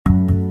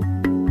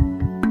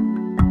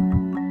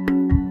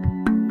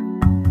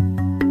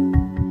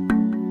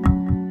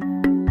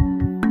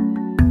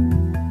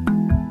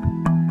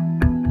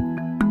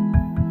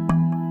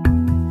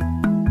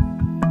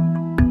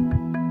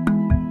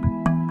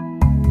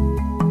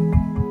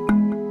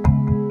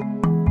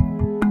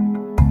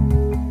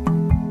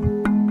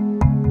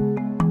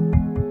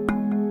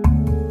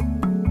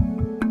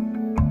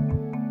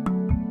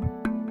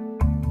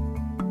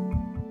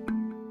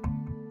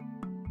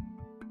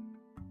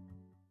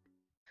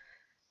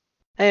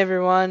Hey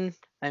everyone,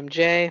 I'm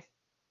Jay.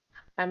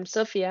 I'm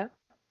Sophia.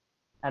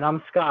 And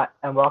I'm Scott,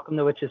 and welcome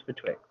to Witches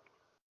Betwixt.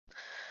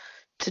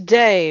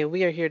 Today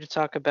we are here to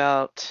talk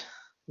about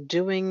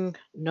doing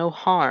no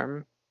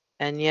harm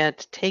and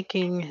yet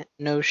taking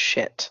no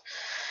shit.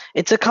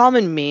 It's a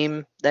common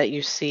meme that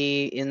you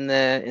see in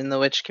the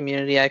witch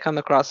community. I come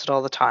across it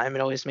all the time.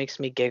 It always makes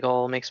me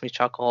giggle, makes me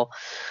chuckle,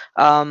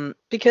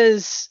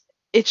 because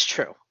it's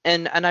true,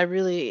 and I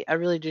really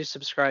do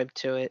subscribe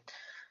to it.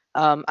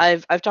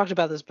 I've talked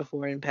about this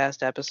before in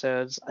past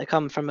episodes. I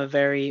come from a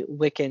very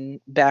Wiccan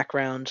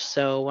background,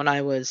 so when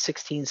I was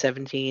 16,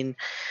 17,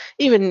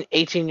 even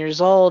 18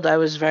 years old, I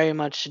was very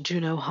much do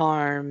no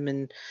harm,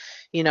 and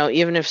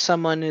even if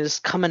someone is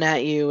coming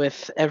at you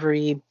with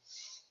every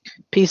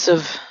piece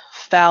of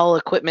foul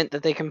equipment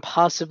that they can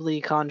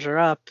possibly conjure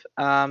up,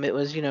 it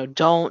was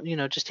don't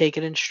just take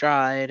it in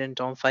stride and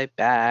don't fight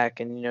back,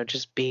 and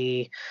just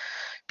be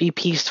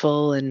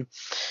peaceful Turn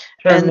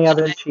and the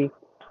other cheek.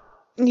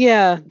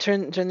 yeah,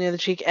 turn the other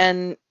cheek.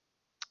 And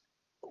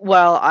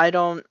well, I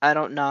don't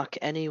knock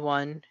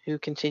anyone who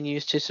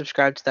continues to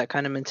subscribe to that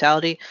kind of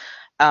mentality.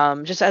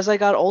 Just as I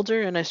got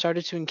older and I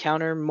started to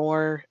encounter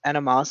more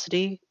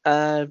animosity,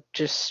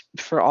 just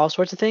for all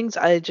sorts of things,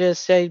 I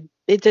just say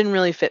it didn't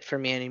really fit for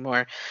me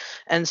anymore.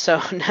 And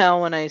so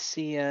now when I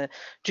see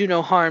do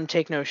no harm,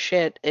 take no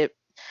shit, it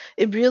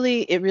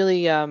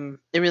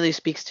really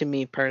speaks to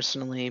me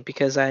personally,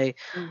 because I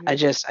hmm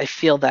just I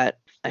feel that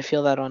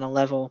on a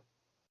level.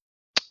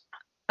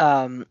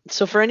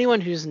 So for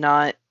anyone who's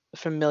not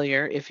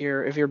familiar, if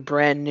you're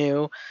brand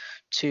new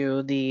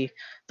to the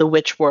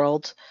witch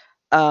world,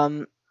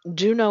 um,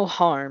 do no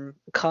harm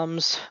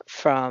comes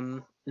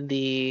from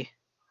the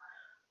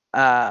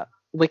uh,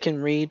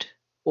 Wiccan Rede,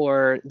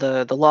 or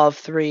the Law of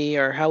Three,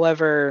 or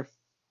however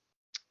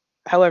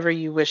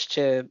you wish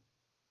to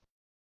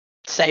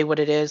say what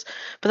it is,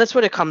 but that's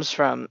what it comes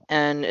from.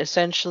 And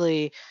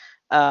essentially,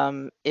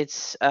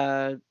 it's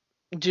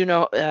do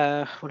no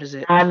what is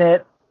it? And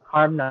it,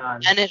 harm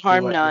none. And it Do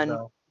harm what you none.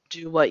 will.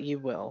 Do what you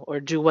will,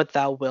 or do what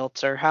thou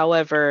wilt, or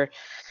however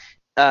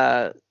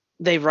uh,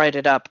 they write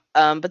it up.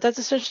 But that's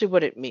essentially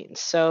what it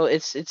means. So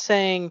it's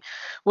saying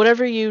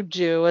whatever you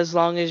do, as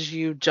long as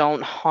you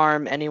don't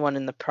harm anyone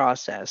in the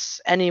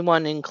process,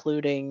 anyone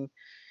including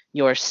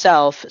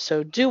yourself.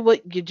 So do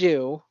what you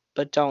do,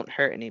 but don't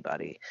hurt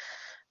anybody.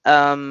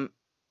 Um,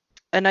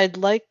 and I'd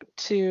like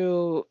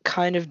to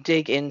kind of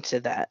dig into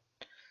that.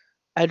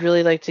 I'd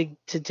really like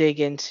to dig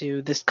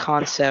into this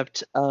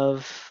concept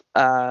of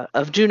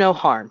do no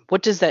harm.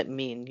 What does that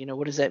mean?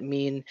 What does that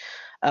mean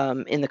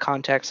in the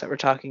context that we're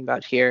talking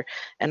about here?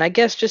 And I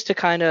guess just to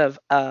kind of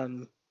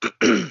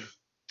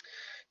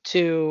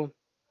to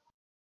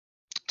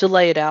to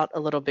lay it out a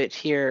little bit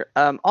here,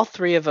 all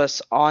three of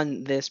us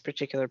on this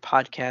particular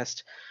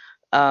podcast,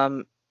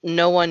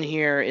 no one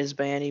here is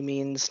by any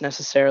means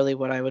necessarily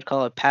what I would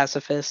call a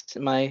pacifist.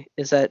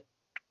 Is that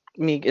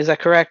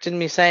correct in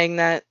me saying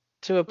that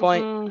to a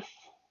point? hmm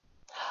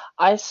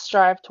I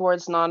strive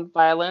towards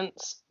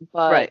nonviolence,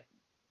 Right. but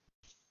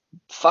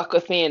fuck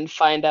with me and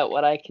find out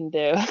what I can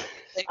do.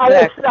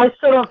 Exactly. I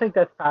still don't think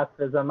that's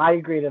pacifism. I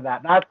agree to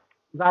that.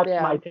 That's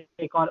Yeah. my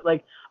take on it.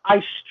 Like,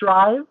 I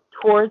strive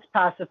towards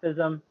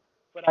pacifism,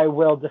 but I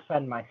will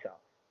defend myself.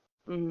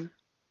 hmm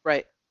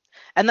Right.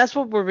 And that's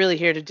what we're really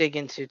here to dig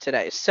into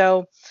today.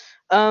 So,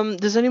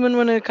 does anyone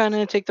want to kind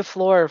of take the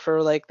floor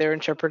for like their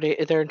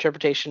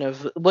interpretation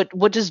of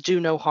what does do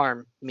no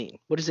harm mean?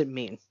 What does it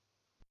mean?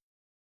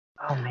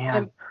 Oh man.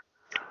 Um,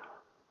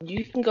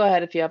 you can go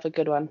ahead if you have a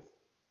good one.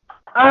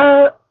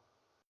 Uh,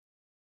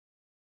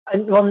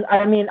 well,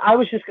 I mean, I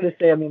was just gonna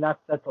say. I mean,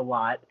 that's a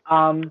lot.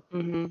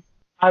 hmm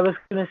I was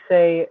gonna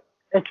say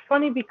it's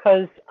funny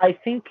because I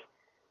think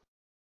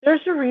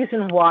there's a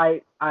reason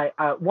why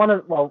a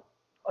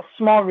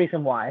small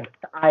reason why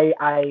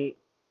I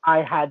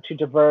had to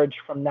diverge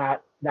from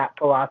that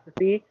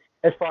philosophy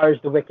as far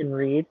as the Wiccan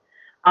Rede,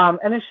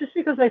 and it's just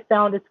because I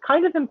found it's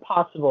kind of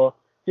impossible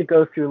to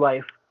go through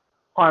life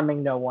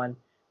harming no one.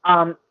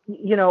 Harm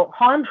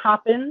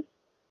happens,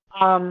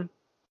 um,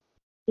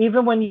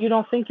 even when you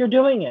don't think you're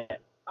doing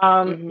it.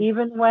 hmm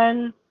Even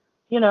when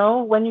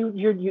when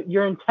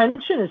your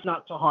intention is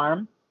not to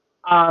harm.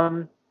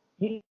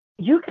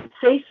 You could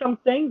say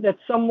something that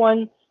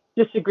someone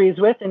disagrees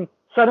with, and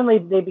suddenly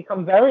they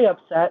become very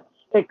upset.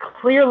 It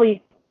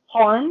clearly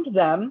harmed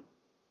them.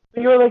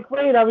 But you're like,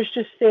 wait, I was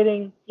just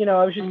stating,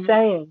 I was just hmm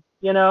saying.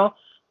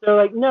 They're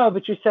like, no,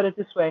 but you said it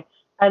this way.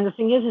 And the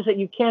thing is that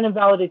you can't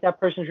invalidate that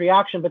person's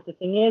reaction. But the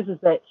thing is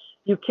that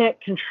you can't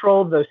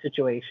control those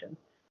situations.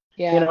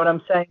 You know Yeah. what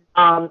I'm saying?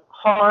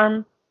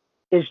 Harm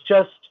is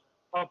just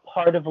a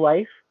part of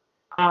life.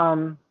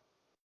 Um,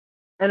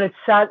 and it's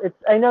sad.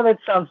 I know that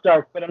sounds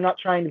dark, but I'm not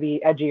trying to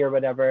be edgy or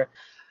whatever.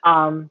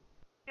 Um,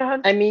 Go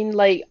ahead. I mean,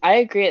 like, I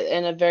agree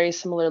in a very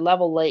similar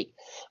level. Like,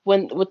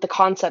 when with the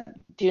concept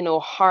do no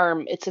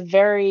harm, it's a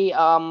very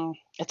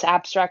it's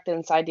abstract and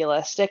it's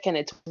idealistic and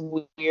it's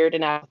weird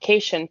in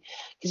application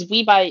because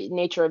we, by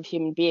nature of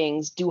human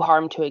beings, do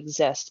harm to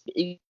exist.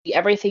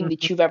 Everything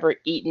that Mhm. you've ever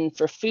eaten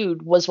for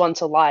food was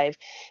once alive,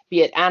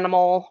 be it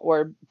animal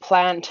or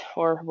plant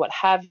or what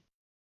have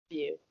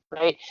you,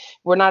 right?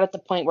 We're not at the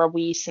point where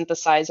we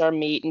synthesize our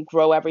meat and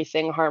grow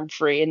everything harm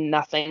free and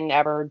nothing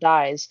ever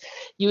dies.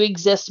 You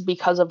exist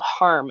because of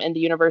harm, and the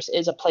universe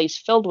is a place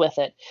filled with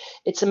it.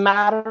 It's a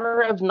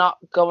matter of not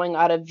going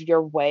out of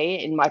your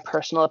way, in my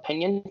personal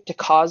opinion, to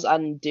cause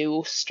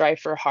undue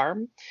strife or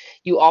harm.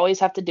 You always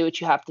have to do what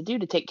you have to do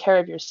to take care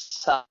of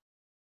yourself,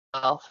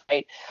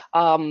 right?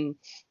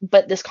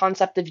 But this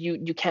concept of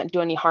you can't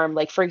do any harm,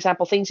 like for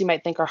example, things you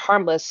might think are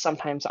harmless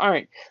sometimes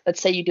aren't.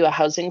 Let's say you do a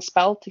housing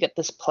spell to get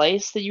this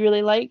place that you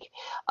really like.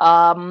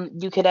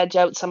 You could edge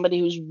out somebody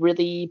who's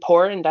really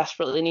poor and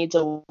desperately needs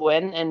a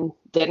win and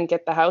didn't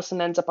get the house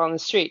and ends up on the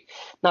street.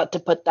 Not to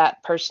put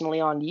that personally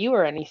on you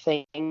or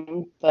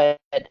anything, but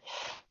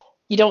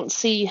you don't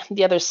see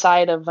the other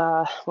side of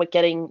what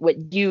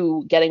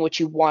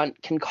you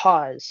want can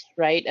cause,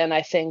 right? And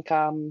I think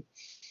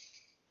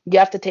you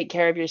have to take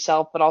care of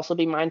yourself, but also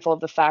be mindful of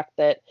the fact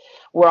that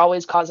we're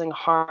always causing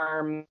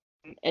harm,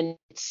 and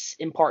it's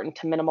important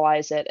to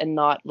minimize it and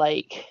not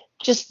like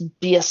just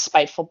be a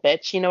spiteful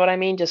bitch. You know what I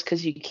mean? Just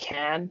because you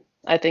can.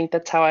 I think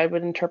that's how I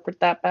would interpret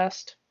that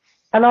best.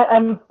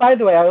 And by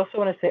the way, I also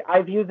want to say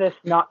I view this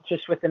not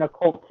just within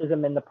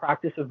occultism and the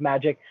practice of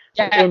magic,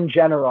 but Yeah, in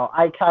general.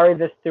 I carry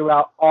this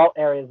throughout all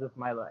areas of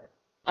my life.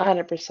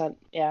 100%.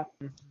 Yeah.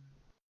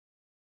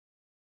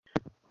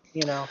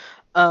 You know.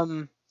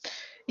 Um,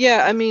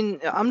 yeah, I mean,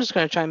 I'm just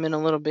going to chime in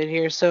a little bit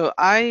here. So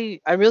I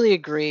really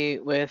agree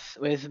with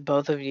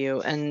both of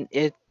you, and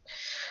it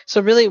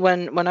so really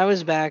when I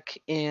was back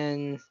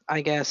in,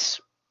 I guess,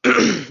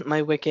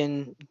 my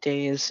Wiccan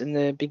days in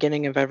the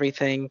beginning of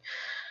everything,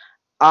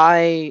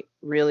 I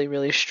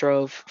really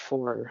strove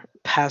for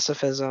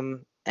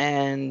pacifism,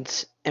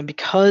 and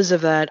because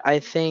of that, I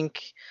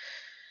think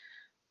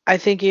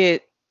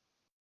it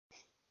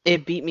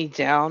beat me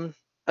down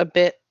a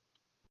bit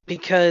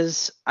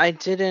because I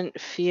didn't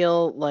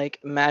feel like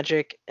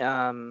magic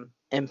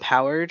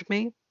empowered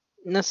me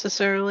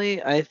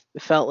necessarily. I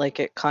felt like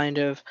it kind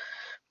of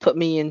put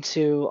me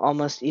into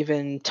almost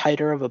even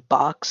tighter of a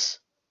box.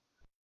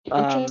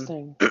 Um,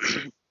 Interesting.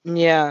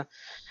 yeah,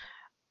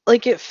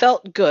 like it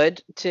felt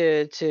good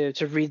to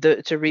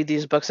read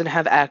these books and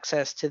have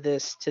access to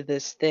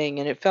this thing,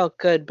 and it felt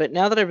good. But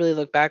now that I really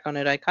look back on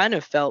it, I kind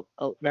of felt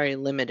very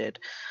limited,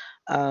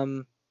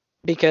 um,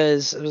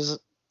 because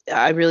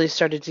I really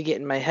started to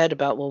get in my head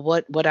about, well,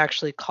 what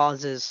actually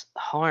causes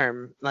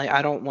harm? Like,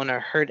 I don't want to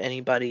hurt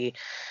anybody,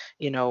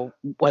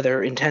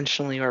 whether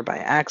intentionally or by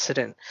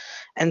accident.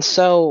 And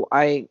so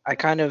I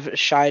kind of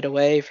shied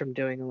away from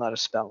doing a lot of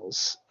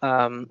spells.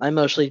 I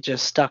mostly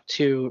just stuck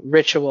to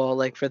ritual,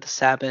 like for the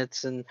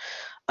Sabbats and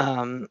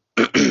um,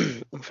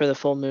 for the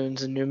full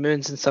moons and new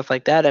moons and stuff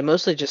like that. I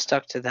mostly just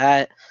stuck to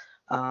that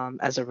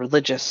as a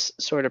religious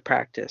sort of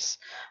practice.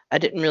 I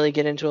didn't really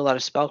get into a lot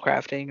of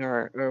spellcrafting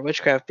or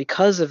witchcraft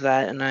because of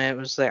that, and I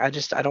was like, I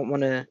don't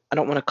want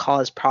to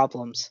cause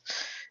problems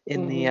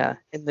in the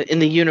Hmm. in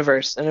the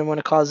universe. I didn't want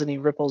to cause any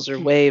ripples or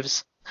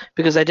waves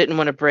because I didn't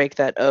want to break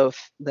that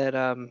oath that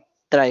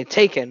I had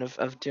taken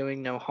of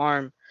doing no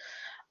harm.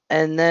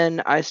 And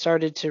then I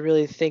started to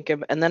really think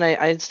of, and then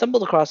I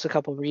stumbled across a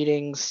couple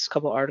readings, a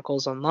couple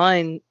articles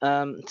online,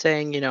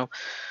 saying,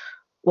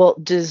 well,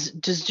 does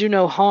do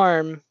no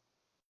harm,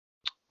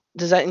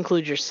 does that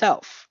include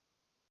yourself?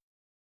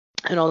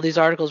 And all these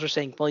articles were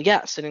saying, well,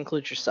 yes, it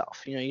includes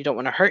yourself. You don't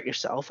want to hurt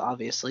yourself,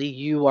 obviously.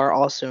 You are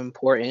also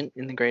important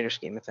in the greater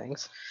scheme of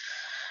things.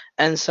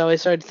 And so I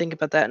started to think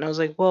about that, and I was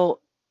like,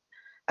 well,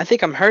 I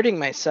think I'm hurting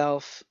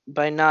myself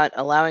by not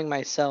allowing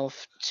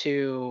myself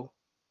to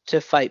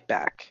fight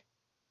back.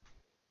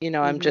 Hmm.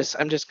 I'm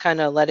just kind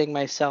of letting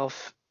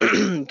myself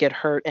get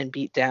hurt and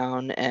beat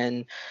down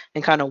and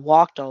kind of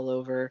walked all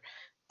over,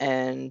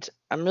 and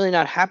I'm really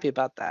not happy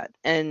about that.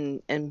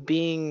 And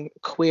being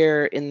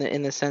queer in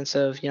the sense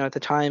of, at the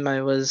time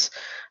I was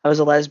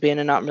a lesbian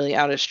and not really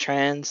out as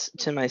trans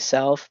to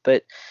myself,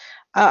 but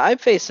I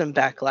faced some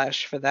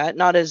backlash for that.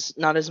 Not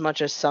as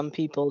much as some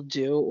people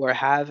do or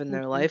have in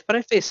their Hmm. life, but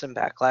I faced some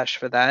backlash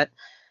for that.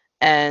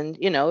 And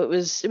it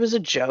was a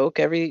joke.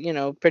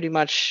 Pretty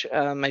much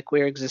my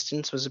queer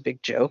existence was a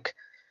big joke.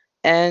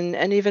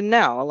 And even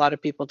now, a lot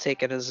of people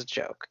take it as a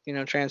joke.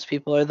 Trans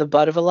people are the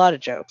butt of a lot of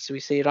jokes. We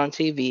see it on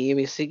TV.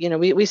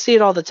 We see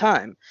it all the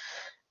time.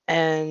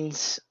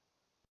 And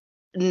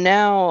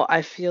now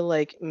I feel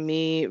like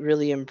me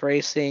really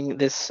embracing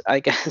this, I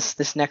guess,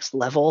 this next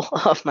level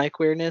of my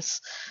queerness,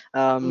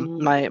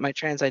 Hmm. my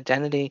trans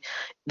identity,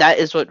 that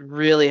is what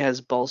really has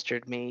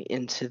bolstered me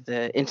into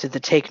the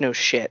take no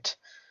shit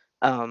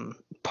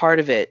part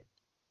of it.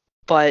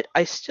 But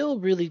I still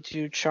really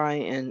do try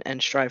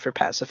and strive for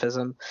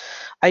pacifism.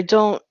 I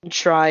don't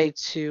try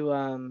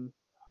to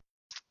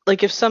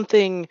like, if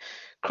something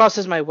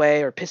crosses my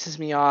way or pisses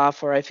me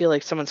off, or I feel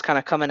like someone's kind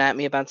of coming at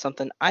me about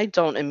something, I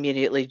don't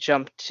immediately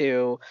jump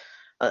to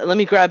let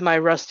me grab my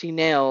rusty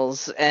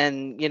nails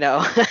and,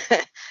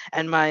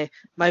 and my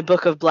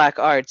book of black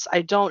arts.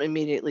 I don't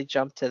immediately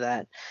jump to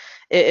that.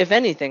 If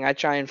anything, I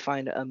try and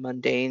find a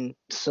mundane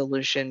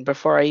solution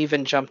before I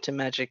even jump to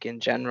magic in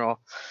general.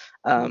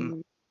 Um,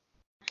 Mhm.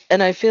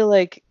 and I feel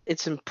like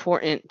it's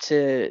important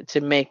to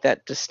make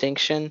that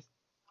distinction.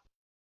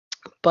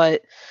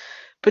 But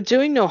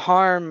doing no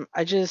harm,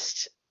 I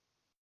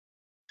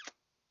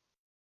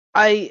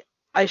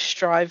I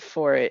strive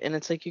for it, and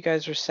it's like you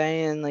guys were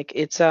saying, like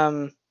it's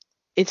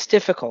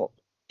difficult.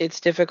 It's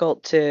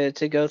difficult to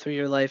go through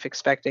your life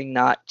expecting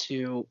not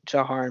to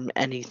harm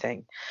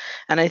anything.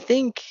 And I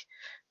think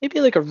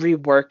maybe like a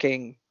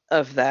reworking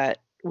of that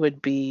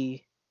would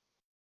be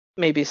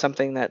maybe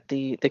something that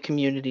the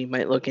community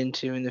might look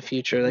into in the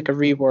future, like a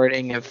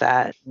rewording of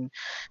that and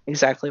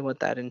exactly what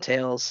that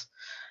entails.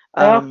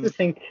 I also Um,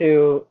 think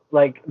too,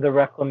 like the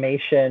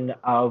reclamation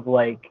of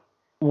like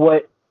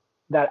what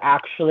that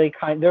actually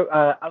kind of.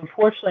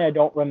 Unfortunately, I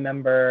don't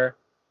remember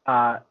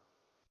uh,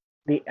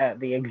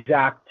 the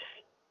exact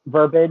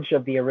verbiage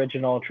of the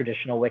original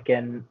traditional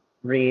Wiccan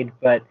read,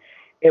 but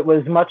it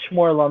was much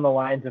more along the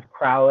lines of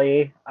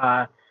Crowley,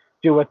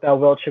 "Do what thou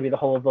wilt should be the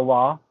whole of the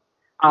law."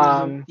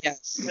 Mhm. It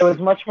yes. was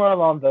much more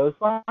along those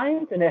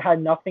lines, and it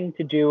had nothing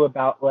to do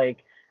about like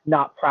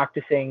not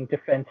practicing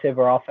defensive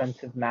or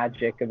offensive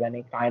magic of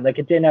any kind. Like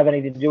it didn't have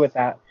anything to do with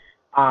that.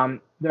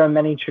 There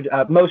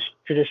are most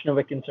traditional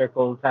Wiccan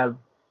circles have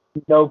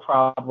no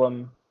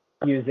problem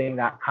using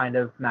that kind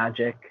of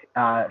magic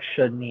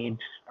should needs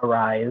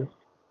arise.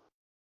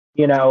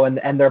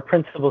 And their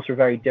principles were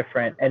very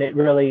different, and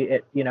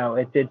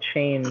it did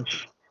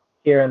change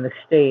here in the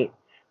state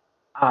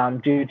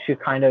due to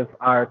kind of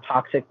our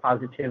toxic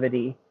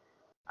positivity.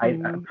 I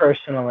Mhm.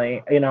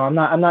 personally, I'm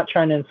not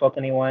trying to insult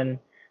anyone,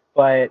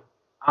 but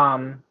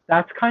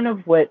that's kind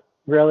of what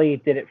really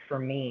did it for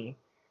me.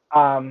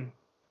 Um,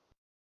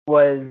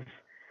 was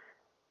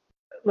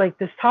like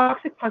this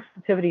toxic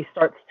positivity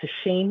starts to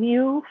shame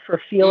you for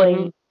Mhm.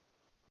 feeling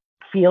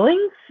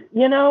feelings,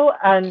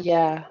 and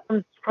Yeah.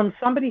 from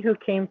somebody who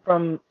came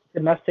from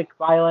domestic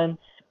violence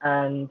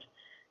and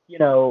you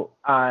know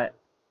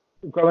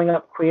growing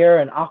up queer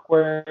and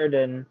awkward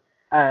and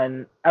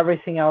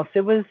everything else,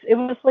 it was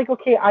like,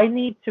 okay, I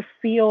need to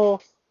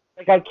feel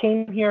like I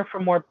came here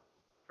for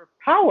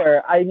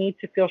power. I need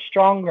to feel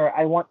stronger.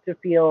 I want to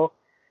feel,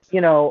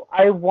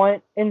 I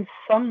want in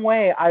some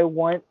way, I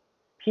want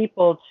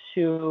people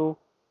to,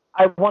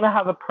 I want to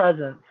have a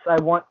presence. I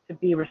want to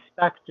be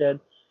respected.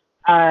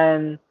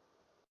 And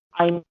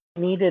I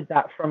needed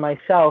that for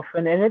myself.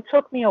 And it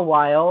took me a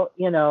while,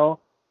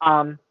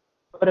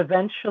 but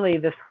eventually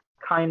this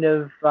kind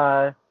of,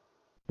 the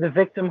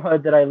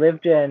victimhood that I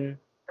lived in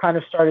kind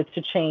of started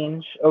to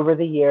change over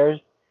the years,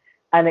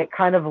 and it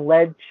kind of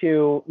led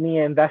to me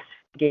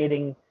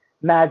investigating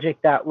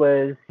magic that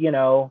was,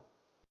 even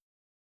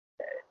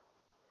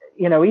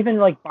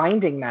like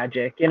binding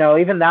magic,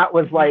 even that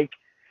was Mhm. like,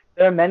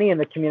 there are many in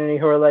the community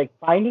who are like,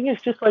 binding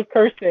is just like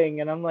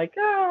cursing, and I'm like,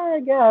 I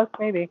guess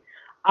maybe.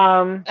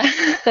 Um,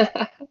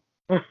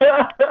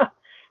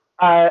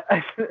 uh,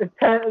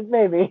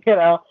 maybe,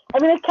 I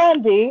mean, it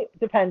can be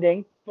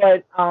depending,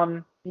 but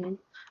Mhm. you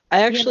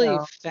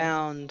know,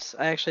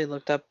 I actually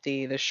looked up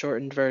the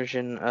shortened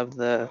version of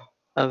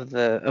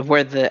of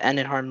where the "and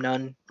it harm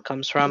none"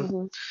 comes from.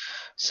 Mhm.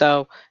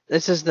 So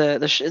this is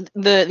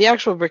the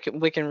actual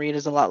Wiccan read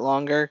is a lot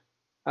longer,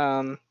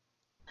 um,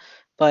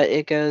 but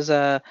it goes,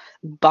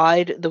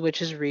 "Bide the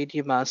witch's reed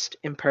you must,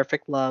 in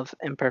perfect love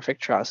and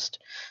perfect trust."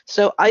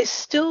 So I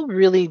still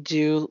really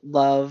do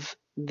love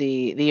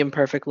the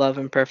imperfect love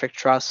and perfect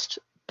trust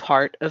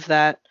part of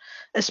that,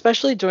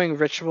 especially during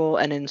ritual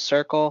and in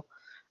circle.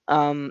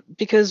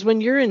 Because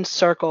when you're in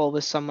circle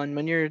with someone,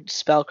 when you're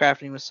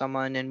spellcrafting with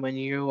someone, and when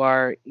you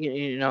are,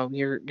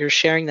 you're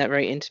sharing that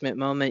very intimate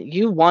moment,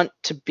 you want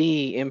to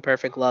be in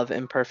perfect love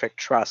and perfect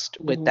trust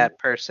with Mhm. that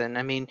person.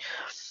 I mean,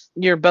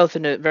 you're both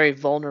in a very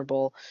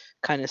vulnerable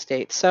kind of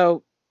state.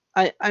 So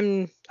I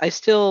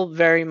still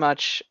very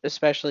much,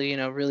 especially,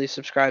 really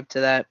subscribe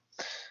to that.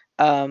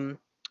 Um,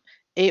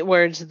 8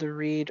 words of the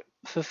read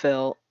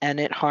fulfill, and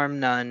it harm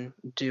none,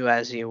 do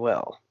as you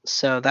will.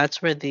 So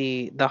that's where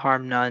the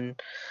harm none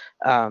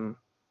um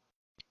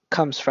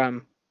comes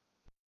from.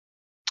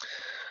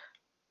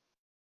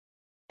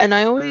 And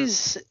I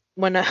always,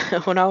 when I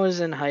when I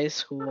was in high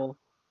school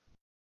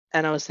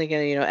and I was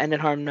thinking, and it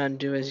harm none,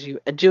 do as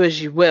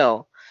you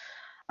will.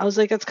 I was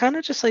like, that's kind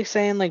of just like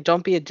saying, like,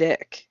 don't be a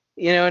dick.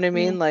 You know what I Yeah.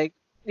 mean? Like,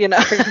 you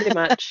know, Pretty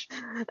much.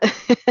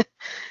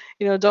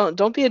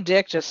 don't be a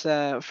dick just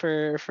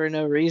for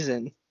no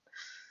reason.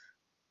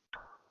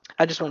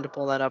 I just wanted to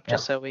pull that up yeah.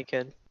 just so we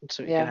could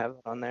Yeah. have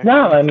it on there.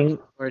 No, The I mean,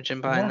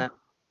 origin behind yeah. that.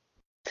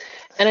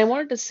 And I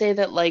wanted to say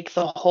that like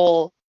the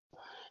whole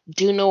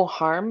do no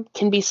harm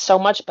can be so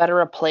much better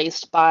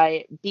replaced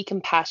by be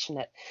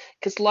compassionate,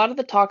 because a lot of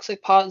the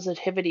toxic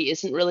positivity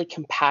isn't really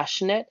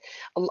compassionate.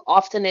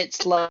 Often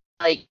it's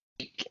like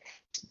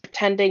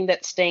pretending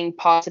that staying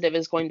positive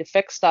is going to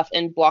fix stuff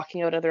and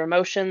blocking out other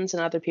emotions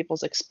and other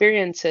people's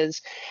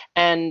experiences.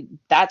 And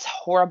that's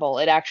horrible.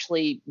 It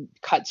actually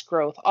cuts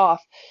growth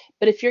off.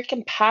 But if you're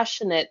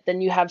compassionate,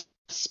 then you have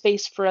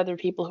space for other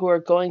people who are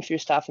going through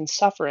stuff and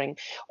suffering,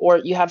 or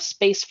you have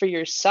space for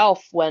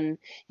yourself when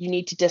you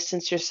need to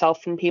distance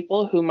yourself from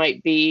people who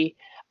might be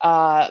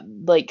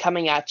like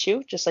coming at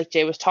you, just like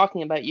Jay was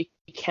talking about. You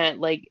can't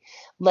like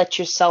let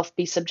yourself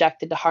be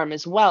subjected to harm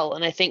as well.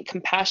 And I think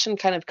compassion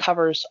kind of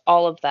covers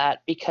all of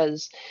that,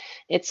 because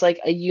it's like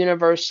a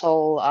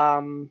universal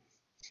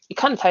it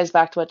kind of ties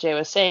back to what Jay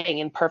was saying,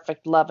 in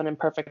perfect love and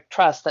imperfect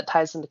trust, that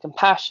ties into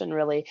compassion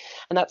really.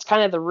 And that's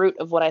kind of the root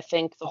of what I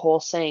think the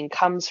whole saying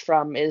comes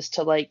from, is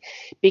to like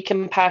be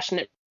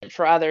compassionate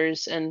for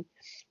others and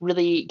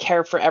really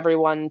care for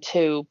everyone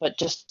too, but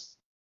just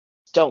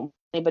don't let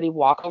anybody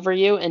walk over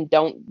you, and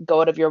don't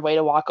go out of your way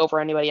to walk over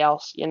anybody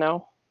else, you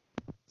know?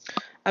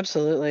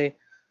 Absolutely.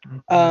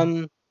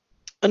 Mhm.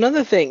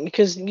 Another thing,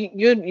 because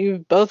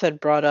you both had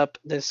brought up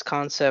this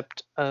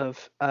concept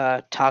of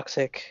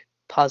toxic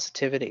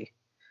positivity.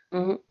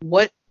 Hmm.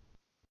 What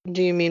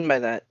do you mean by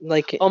that?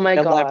 Like, Oh my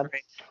God.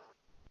 elaborate.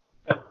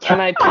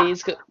 Can I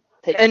please And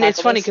it's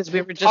tackle funny this? because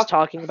we were just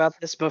Talk. talking about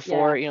this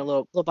before, Yeah. you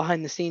know, little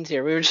behind the scenes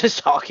here. We were just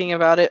talking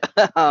about it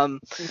Hmm.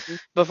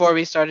 before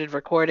we started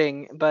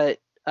recording. But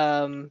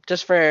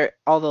just for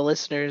all the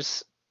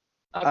listeners,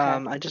 Okay.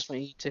 I just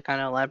want you to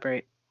kind of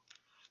elaborate.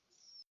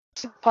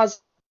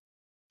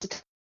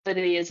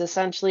 Positivity is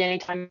essentially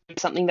anytime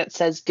something that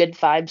says good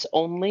vibes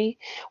only,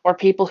 or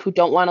people who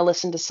don't want to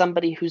listen to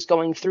somebody who's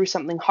going through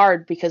something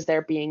hard because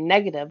they're being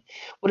negative.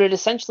 What it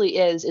essentially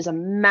is a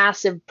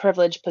massive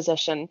privileged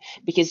position,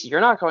 because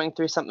you're not going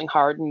through something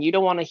hard and you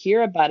don't want to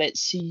hear about it.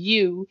 So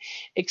you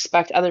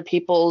expect other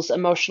people's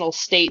emotional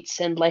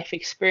states and life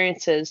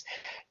experiences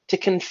to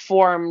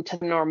conform to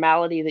the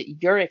normality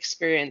that you're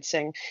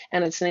experiencing.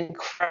 And it's an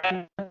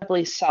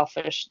incredibly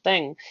selfish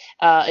thing.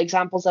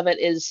 Examples of it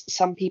is,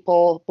 some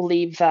people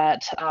believe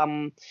that,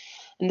 and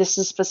this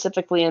is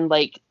specifically in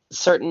like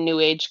certain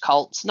new age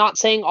cults, not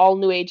saying all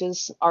new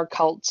ages are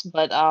cults,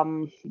 but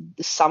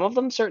some of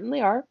them certainly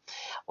are.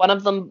 One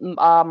of them,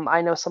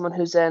 I know someone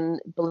who's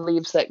in,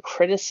 believes that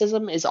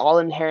criticism is all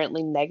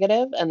inherently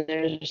negative and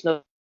there's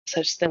no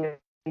such thing as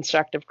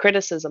constructive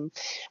criticism,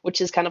 which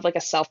is kind of like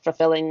a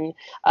self-fulfilling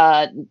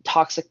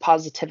toxic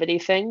positivity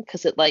thing,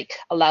 because it like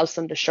allows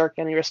them to shirk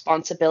any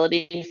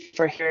responsibility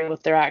for hearing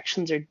what their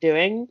actions are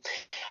doing,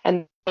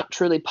 and not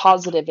truly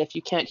positive if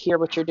you can't hear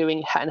what you're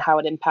doing and how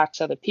it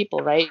impacts other people,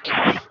 right?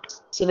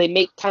 So they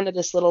make kind of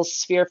this little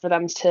sphere for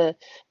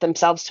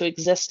themselves to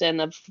exist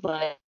in, of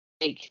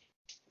like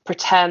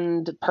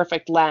pretend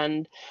perfect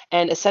land,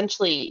 and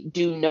essentially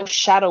do no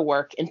shadow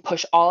work and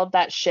push all of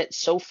that shit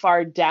so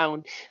far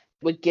down,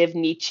 would give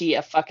Nietzsche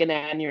a fucking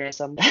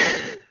aneurysm.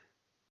 If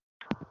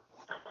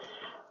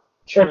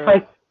True.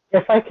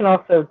 I can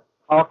also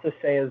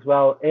say as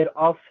well, it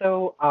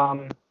also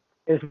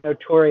is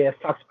notorious.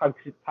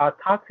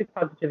 Toxic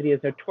positivity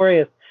is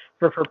notorious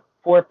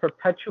for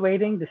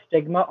perpetuating the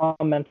stigma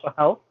on mental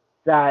health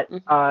that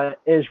Hmm.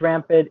 is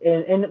rampant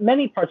in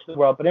many parts of the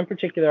world, but in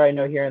particular, I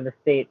know here in the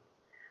States.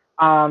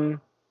 I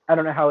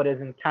don't know how it is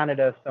in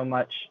Canada so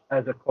much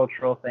as a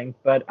cultural thing,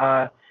 but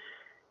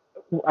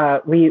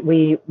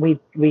we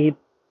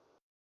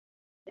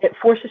it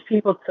forces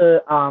people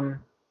to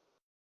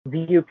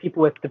view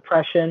people with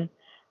depression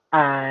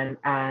and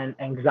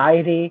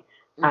anxiety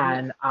Hmm.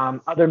 and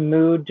other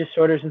mood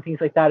disorders and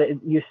things like that.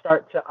 You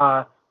start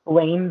to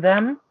blame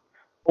them,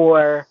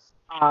 or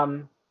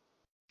um,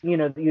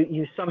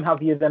 you somehow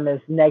view them as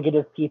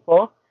negative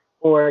people,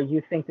 or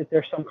you think that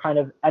they're some kind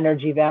of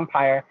energy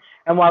vampire.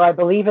 And while I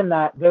believe in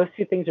that, those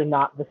two things are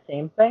not the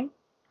same thing.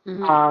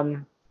 Hmm.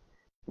 Um,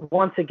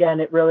 Once again,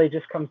 it really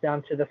just comes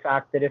down to the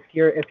fact that if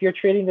you're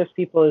treating those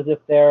people as if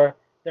their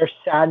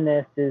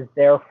sadness is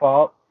their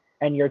fault,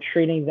 and you're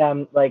treating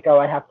them like, oh,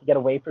 I have to get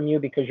away from you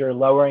because you're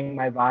lowering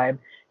my vibe,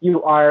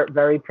 you are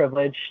very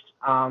privileged,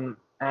 and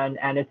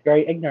it's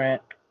very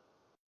ignorant,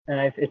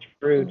 and it's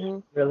rude. Hmm.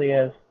 It really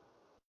is.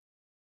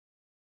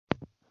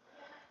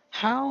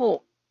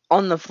 How,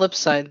 on the flip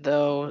side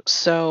though,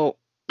 so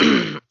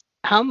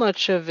how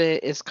much of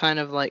it is kind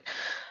of like,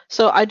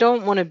 so I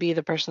don't want to be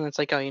the person that's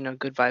like, oh, you know,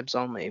 good vibes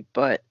only,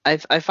 but I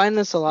find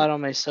this a lot on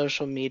my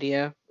social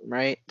media,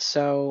 right?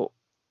 So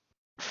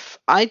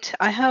I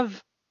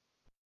have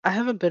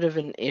a bit of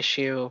an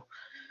issue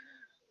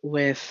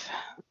with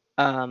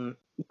um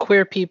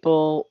queer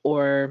people,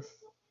 or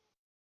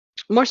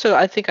more so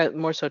I think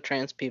more so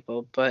trans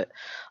people, but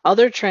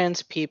other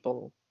trans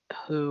people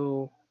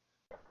who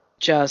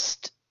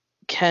just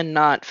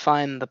cannot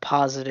find the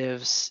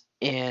positives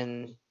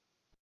in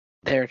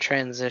their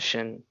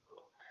transition,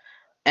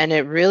 and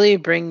it really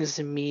brings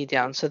me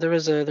down. So there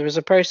was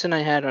a person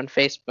I had on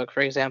Facebook,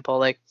 for example,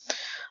 like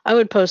I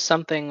would post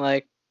something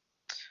like,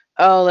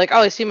 oh,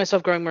 I see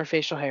myself growing more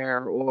facial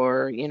hair,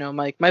 or you know,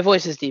 my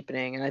voice is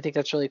deepening and I think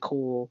that's really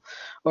cool,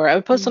 or I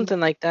would post Hmm. something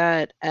like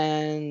that,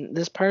 and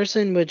this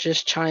person would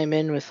just chime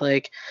in with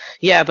like,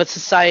 yeah, but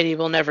society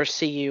will never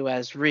see you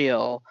as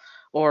real,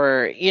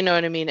 or you know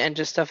what I mean, and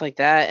just stuff like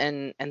that.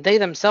 And they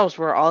themselves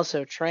were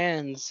also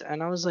trans,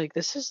 and I was like,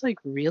 this is like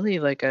really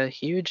like a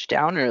huge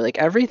downer. Like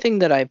everything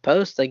that I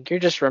post, like you're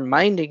just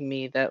reminding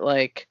me that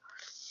like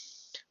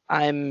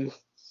I'm,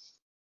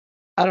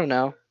 I don't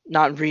know,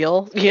 not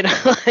real, you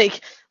know,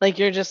 like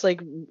you're just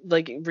like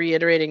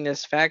reiterating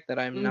this fact that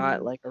I'm not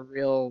Hmm. like a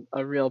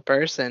real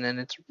person, and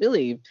it's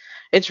really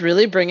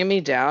bringing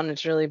me down.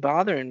 It's really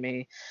bothering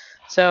me.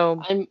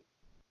 So, I'm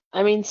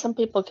I mean, some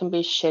people can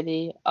be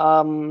shitty,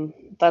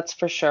 that's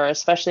for sure,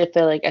 especially if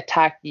they like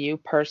attack you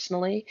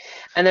personally.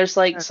 And there's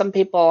like yeah, some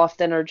people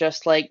often are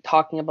just like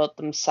talking about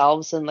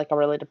themselves in like a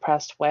really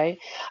depressed way.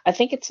 I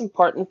think it's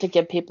important to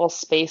give people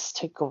space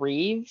to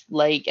grieve,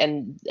 like,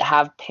 and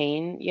have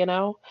pain,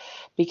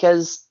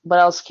 because what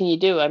else can you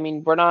do? I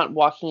mean, we're not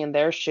walking in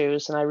their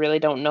shoes, and I really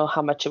don't know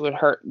how much it would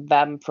hurt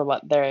them for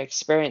what they're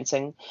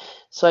experiencing.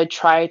 So I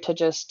try to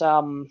just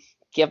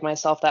give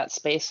myself that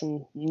space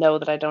and know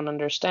that I don't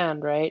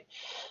understand, right?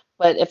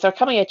 But if they're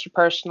coming at you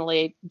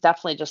personally,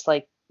 definitely just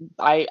like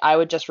I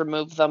would just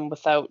remove them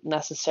without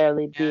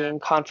necessarily yeah, being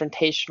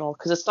confrontational,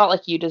 because it's not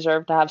like you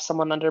deserve to have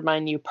someone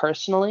undermine you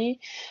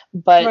personally,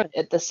 but right.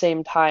 at the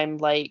same time,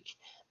 like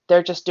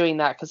they're just doing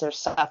that because they're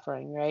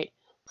suffering, right?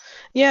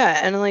 Yeah,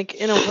 and like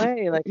in a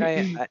way,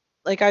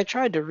 like I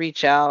tried to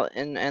reach out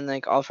and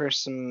like offer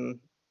some,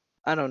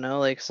 I don't know,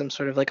 like some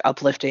sort of like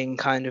uplifting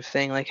kind of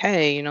thing. Like,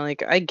 hey,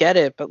 like I get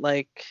it, but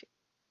like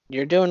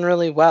you're doing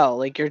really well.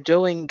 Like you're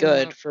doing Yeah.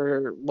 good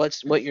for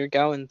what you're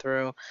going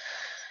through.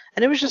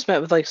 And it was just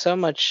met with like so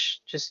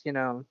much just,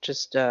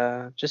 just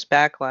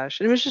backlash.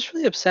 And it was just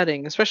really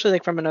upsetting, especially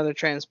like from another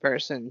trans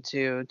person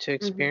to Hmm.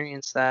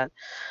 experience that.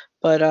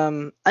 But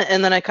and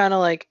then I kind of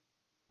like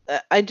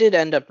I did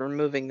end up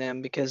removing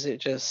them because it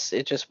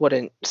just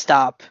wouldn't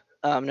stop,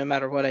 no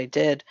matter what I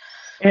did.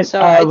 It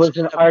So I did was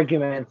an end up removing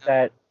argument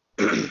that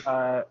them.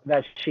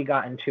 that she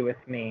got into with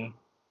me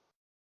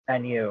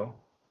and you.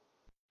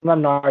 Not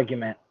an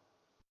argument.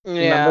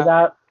 Remember Yeah.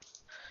 that?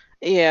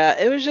 Yeah,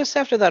 it was just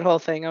after that whole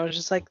thing, I was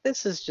just like,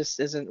 this is just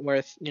isn't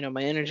worth,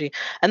 my energy.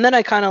 And then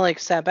I kind of like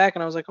sat back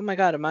and I was like, oh my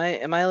God, am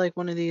I like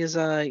one of these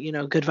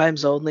good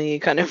vibes only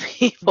kind of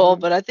people? Hmm.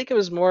 But I think it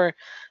was more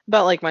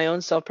about like my own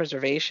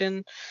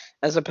self-preservation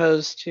as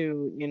opposed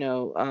to,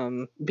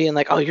 being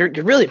like, oh, you're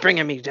really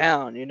bringing me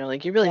down,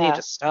 like you really need Yeah.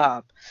 to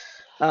stop.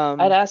 I'd Um,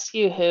 ask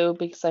you who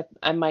because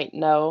I might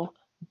know,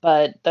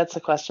 but that's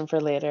a question for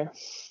later.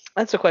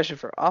 that's a question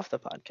for off the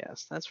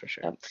podcast, that's for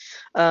sure. Yep.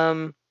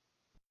 Um,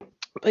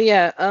 But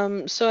yeah,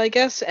 so I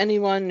guess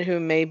anyone who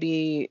may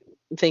be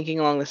thinking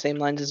along the same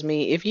lines as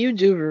me, if you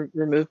do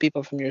remove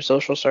people from your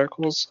social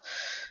circles,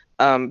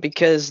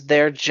 because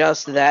they're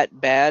just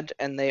that bad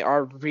and they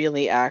are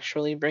really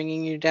actually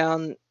bringing you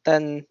down,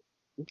 then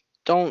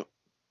don't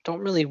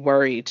don't really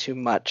worry too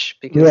much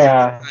because it's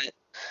Yeah.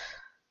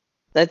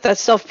 not,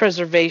 that's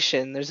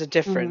self-preservation. There's a Hmm.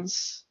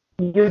 difference.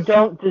 You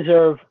don't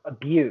deserve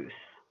abuse.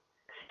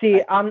 See,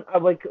 Right. I'm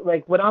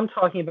like what I'm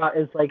talking about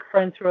is like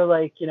friends who are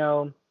like,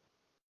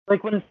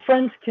 like when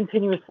friends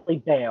continuously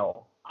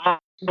bail.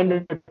 Hmm.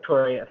 I'm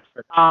notorious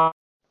for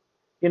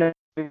you know,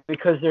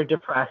 because they're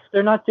depressed.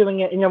 They're not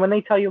doing it. When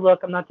they tell you,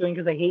 look, I'm not doing it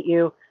because I hate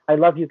you. I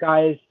love you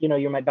guys.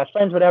 You're my best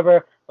friends,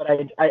 whatever. But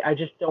I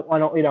just don't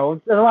want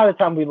to. A lot of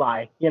time we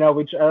lie. I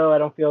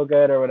don't feel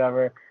good or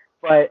whatever.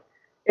 But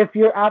if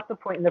you're at the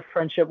point in the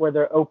friendship where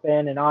they're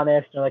open and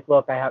honest, and like,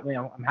 look,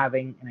 I'm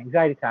having an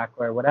anxiety attack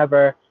or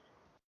whatever.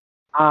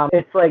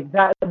 It's like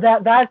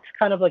that's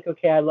kind of like,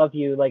 okay, I love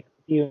you. Like,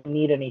 do you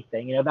need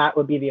anything? That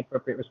would be the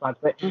appropriate response.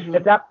 But if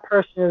Hmm. that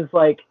person is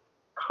like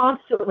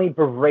constantly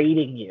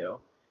berating you,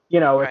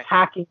 Right.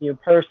 attacking you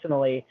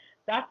personally,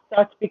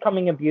 that's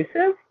becoming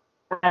abusive,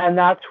 and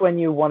that's when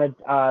you want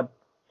to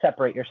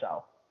separate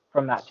yourself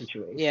from that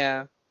situation.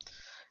 Yeah.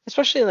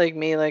 Especially like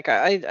me, like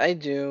I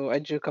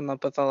do come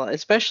up with a lot,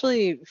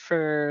 especially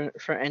for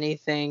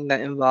anything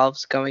that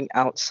involves going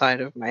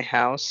outside of my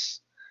house.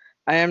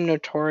 I am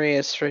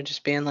notorious for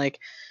just being like,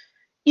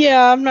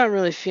 yeah, I'm not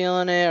really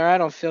feeling it, or I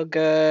don't feel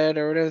good,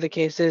 or whatever the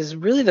case is.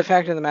 Really, the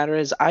fact of the matter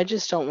is, I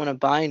just don't want to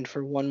bind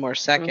for one more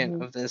second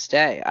Hmm. of this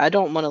day. I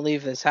don't want to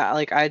leave this house.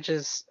 Like, I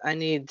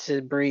need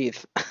to breathe,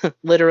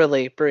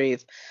 literally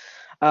breathe.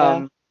 Yeah.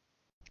 Um,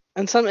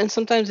 and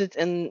sometimes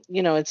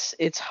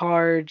it's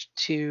hard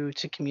to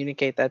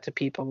communicate that to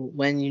people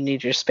when you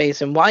need your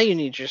space and why you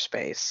need your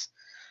space.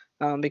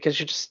 Because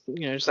you're just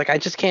just like I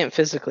just can't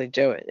physically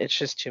do it. It's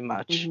just too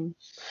much. Hmm.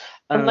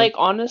 And Um, like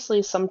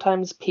honestly,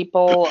 sometimes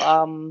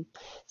people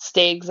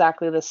stay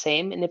exactly the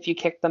same, and if you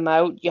kick them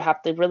out, you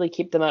have to really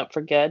keep them out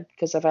for good.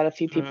 Because I've had a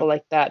few mhm, people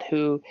like that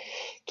who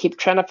keep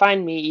trying to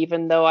find me,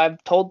 even though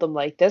I've told them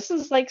like this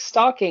is like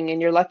stalking,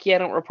 and you're lucky I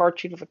don't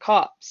report you to the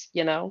cops.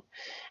 And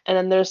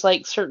then there's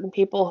like certain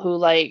people who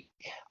like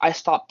I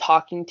stopped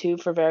talking to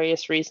for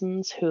various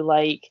reasons, who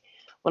like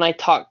when I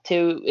talked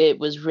to it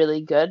was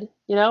really good,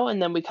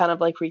 and then we kind of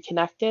like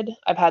reconnected.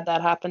 I've had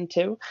that happen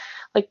too.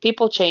 Like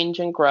people change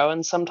and grow,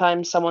 and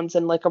sometimes someone's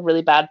in like a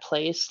really bad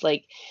place.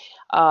 Like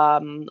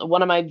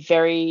One of my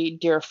very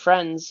dear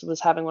friends was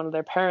having one of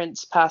their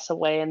parents pass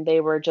away, and they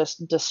were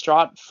just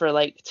distraught for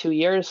like 2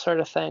 years, sort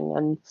of thing,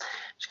 and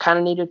she kind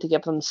of needed to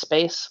give them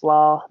space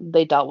while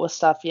they dealt with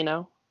stuff, you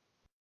know.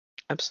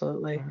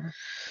 Absolutely.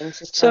 Things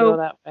just kind of go So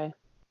that way.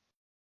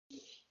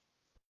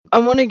 I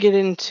want to get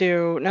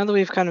into, now that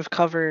we've kind of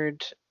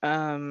covered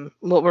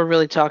what we're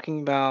really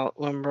talking about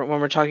when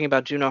we're talking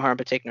about do no harm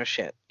but take no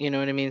shit. You know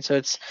what I mean? So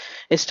it's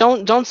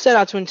don't set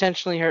out to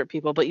intentionally hurt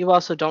people, but you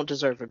also don't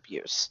deserve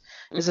abuse.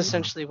 Is Mhm.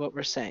 essentially what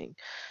we're saying.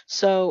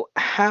 So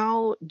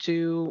how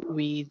do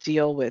we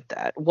deal with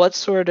that? What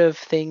sort of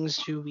things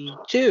do we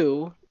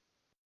do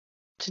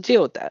to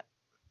deal with that?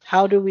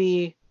 How do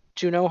we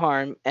do no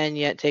harm and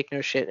yet take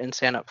no shit and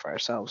stand up for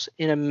ourselves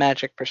in a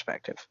magic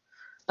perspective?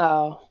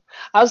 Oh,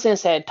 I was gonna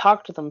say I'd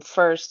talk to them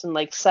first and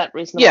like set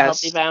reasonable,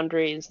 healthy Yes.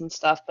 boundaries and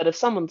stuff. But if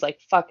someone's like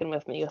fucking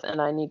with me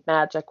and I need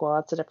magic, well,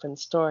 that's a different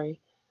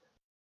story.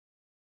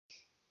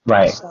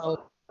 Right. So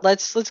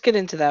let's get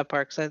into that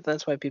part because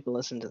that's why people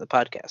listen to the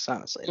podcast.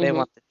 Honestly, they Mhm.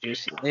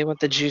 want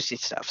the juicy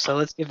stuff. So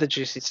let's give the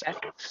juicy stuff.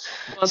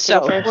 Who wants to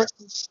go So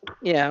first?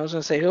 yeah, I was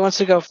gonna say, who wants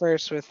to go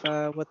first with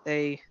what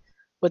they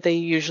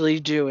usually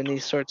do in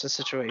these sorts of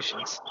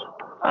situations?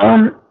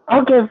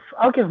 I'll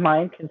give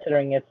mine,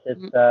 considering it's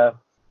Mhm.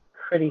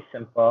 pretty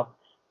simple.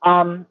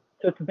 So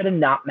it's a bit of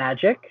not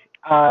magic,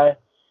 and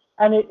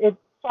it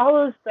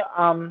follows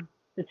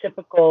the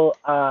typical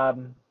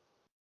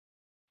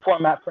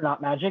format for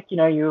not magic. You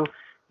know, you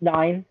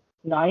nine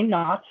nine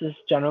knots is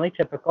generally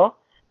typical.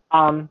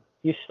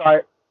 You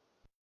start,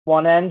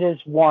 one end is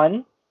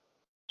 1,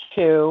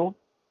 2,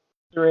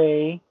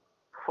 3,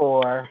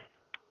 4,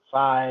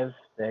 5,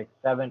 6,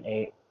 7,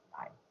 8,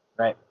 9.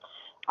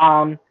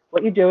 Right.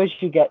 What you do is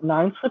you get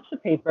 9 slips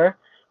of paper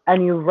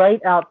and you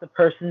write out the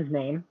person's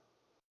name.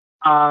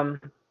 Um,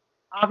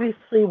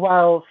 Obviously,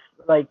 while,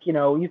 like,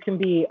 you can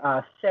be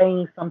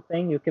saying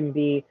something, you can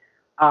be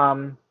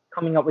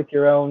coming up with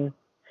your own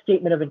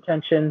statement of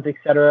intentions,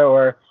 etc.,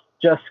 or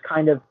just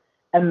kind of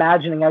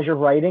imagining as you're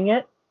writing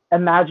it.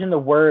 Imagine the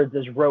words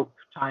as rope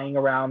tying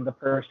around the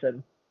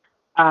person.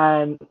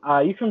 And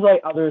you can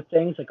write other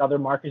things, like other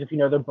markers, if you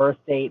know their birth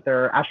date,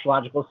 their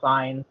astrological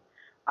signs,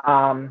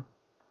 um,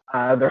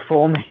 their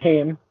full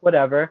name,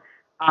 whatever.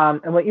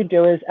 And what you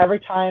do is every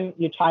time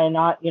you tie a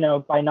knot,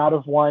 by knot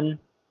of one,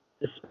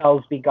 the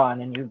spell's begun,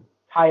 and you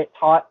tie it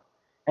taut,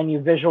 and you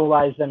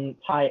visualize them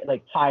tied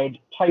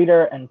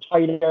tighter and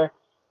tighter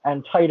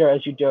and tighter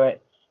as you do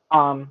it.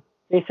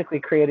 Basically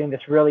creating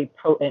this really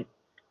potent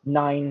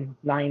nine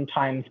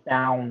times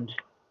bound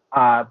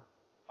uh,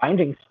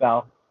 binding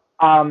spell.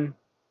 Um,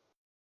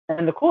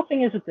 and the cool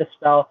thing is with this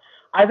spell,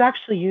 I've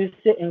actually used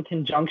it in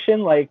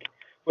conjunction, like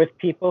with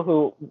people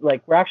who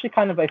like were actually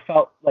kind of, I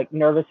felt like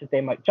nervous that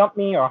they might jump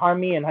me or harm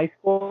me in high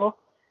school.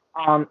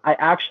 I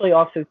actually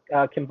also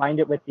combined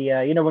it with the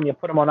when you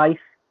put them on ice,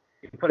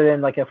 you put it in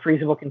like a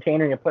freezable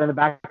container and you put it in the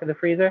back of the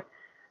freezer,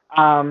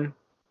 um,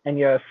 and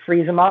you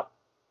freeze them up.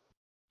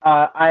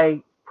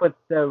 I put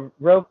the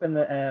rope in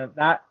the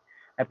that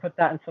I put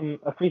that in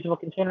a freezable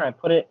container. I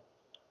put it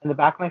in the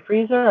back of my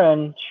freezer,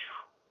 and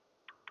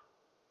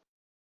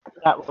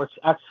that works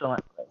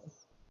excellently.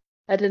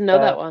 I didn't know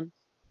that one.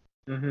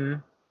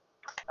 Mhm.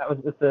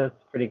 It's a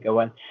pretty good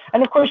one.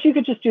 And of course, you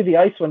could just do the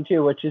ice one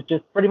too, which is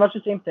just pretty much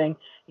the same thing.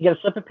 You get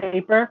a slip of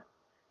paper,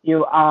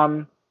 you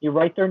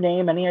write their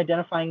name, any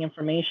identifying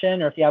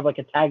information, or if you have like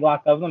a tag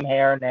lock of them,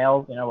 hair,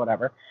 nails,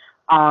 whatever.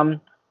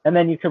 And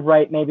then you could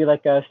write maybe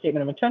like a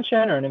statement of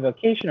intention or an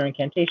invocation or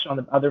incantation on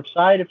the other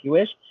side if you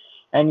wish,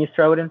 and you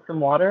throw it in some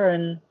water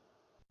and.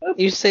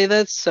 You say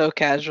that so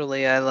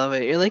casually. I love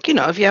it. You're like,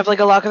 if you have like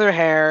a lock of their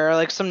hair or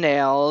like some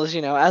nails,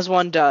 as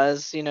one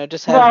does,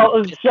 just have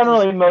Well,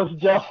 generally most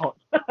don't.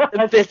 I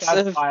think bits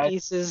that's of fine.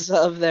 pieces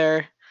of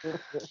their.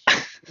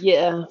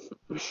 Yeah.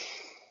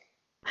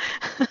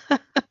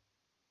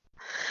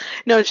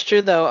 No, it's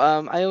true though.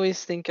 I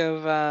always think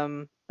of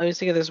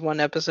this one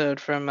episode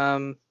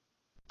from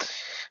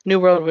New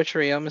World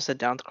Witchery. I almost said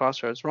Down the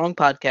Crossroads. Wrong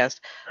podcast.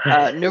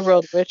 New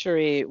World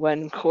Witchery,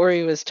 when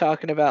Corey was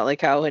talking about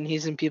like how when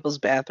he's in people's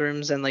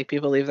bathrooms and like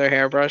people leave their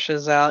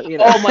hairbrushes out,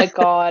 Oh my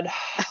God.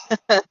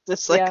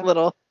 just like Yeah.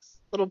 little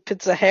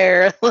bits of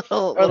hair, Or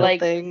little like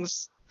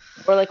things.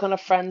 or like when a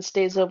friend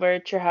stays over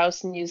at your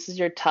house and uses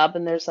your tub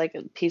and there's like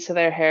a piece of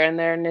their hair in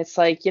there and it's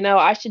like,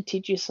 I should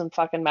teach you some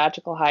fucking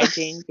magical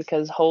hygiene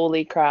because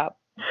holy crap.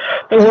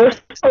 The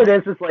worst part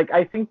is like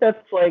I think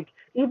that's like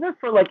even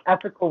for like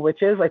ethical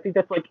witches, I think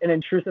that's like an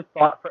intrusive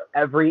thought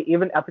for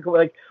even ethical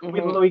like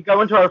Mhm. we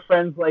go into our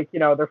friends like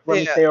when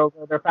we Yeah, stay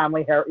over their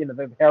family hair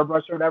the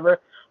hairbrush or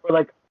whatever. We're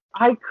like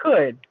I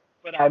could,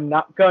 but I'm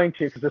not going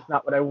to because it's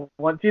not what I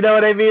want. You know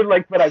what I mean?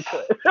 Like, but I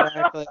could.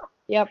 exactly.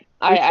 Yep. We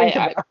I, think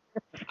I about.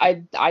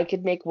 I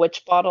could make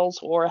witch bottles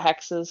or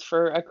hexes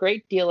for a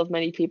great deal of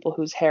many people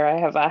whose hair I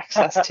have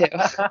access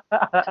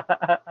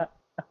to.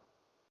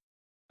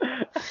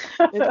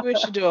 Maybe we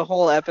should do a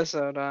whole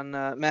episode on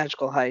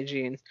magical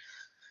hygiene,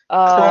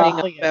 Uh, cleaning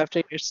Oh up yeah.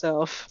 after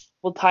yourself.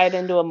 we'll tie it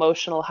into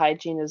emotional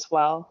hygiene as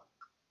well.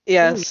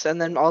 Yes, and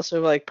then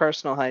also like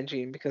personal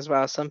hygiene because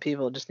wow, some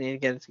people just need to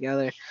get it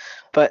together.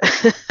 But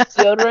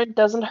Deodorant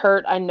doesn't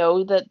hurt. I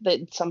know that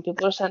some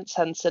people are scent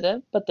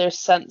sensitive, but there's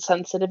scent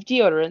sensitive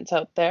deodorants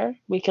out there.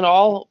 We can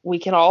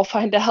all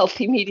find a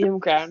healthy medium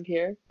ground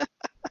here.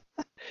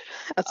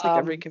 that's like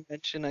every Um,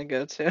 convention I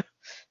go to. It's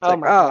oh like,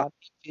 my oh, God.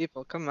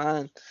 people, come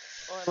on.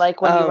 Or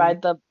like when you Um,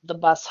 ride the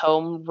bus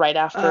home right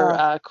after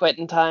uh,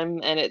 quitting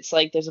time, and it's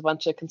like there's a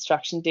bunch of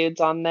construction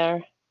dudes on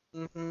there.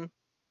 hmm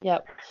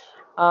Yep.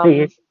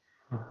 See, Um,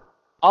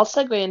 I'll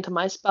segue into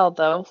my spell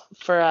though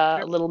for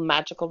a little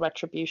magical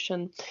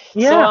retribution. So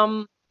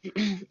yeah,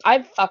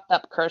 I've fucked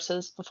up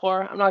curses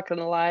before. I'm not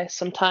gonna lie.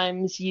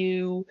 Sometimes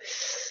you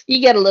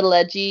get a little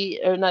edgy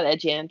or not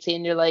edgy antsy,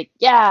 and you're like,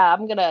 yeah,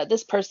 I'm gonna.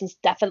 This person's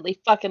definitely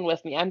fucking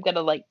with me. I'm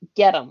gonna like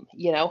get them,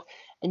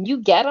 and you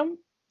get them.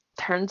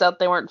 Turns out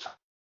they weren't.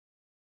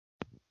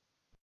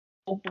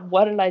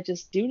 What did I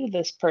just do to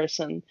this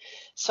person?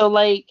 So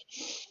like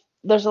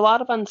there's a lot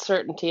of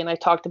uncertainty, and I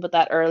talked about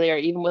that earlier.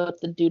 Even with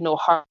the do no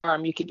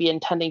harm, you could be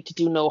intending to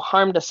do no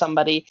harm to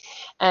somebody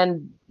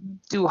and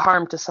do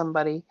harm to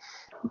somebody.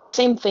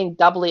 Same thing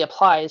doubly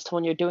applies to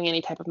when you're doing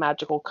any type of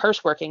magical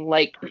curse working.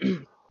 Like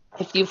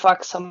if you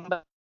fuck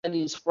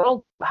somebody's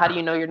world, how do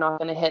you know you're not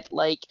going to hit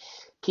like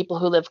people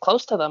who live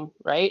close to them,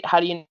 right? How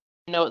do you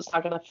know it's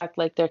not going to affect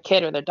like their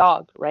kid or their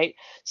dog, right?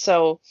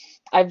 So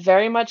I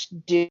very much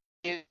do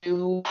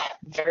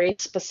very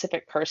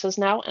specific curses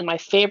now, and my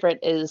favorite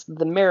is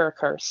the mirror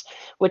curse,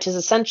 which is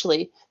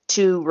essentially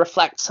to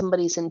reflect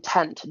somebody's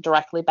intent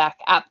directly back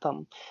at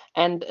them,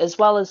 and as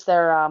well as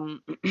their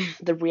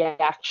the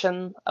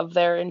reaction of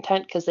their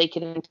intent, because they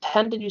can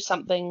intend to do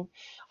something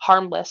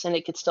harmless and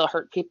it could still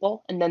hurt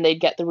people, and then they'd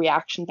get the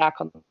reaction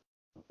back on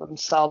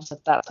themselves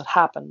if that's what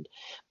happened.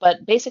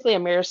 But basically, a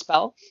mirror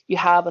spell, you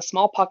have a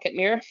small pocket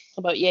mirror,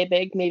 about yay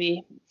big,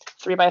 maybe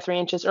 3 by 3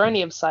 inches, or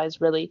any of size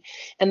really.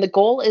 And the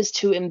goal is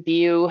to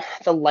imbue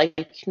the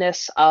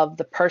likeness of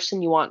the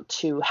person you want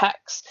to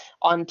hex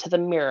onto the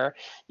mirror.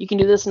 You can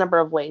do this a number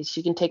of ways.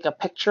 You can take a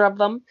picture of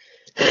them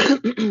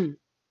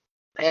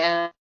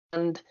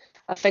and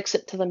affix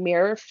it to the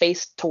mirror,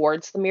 face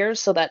towards the mirror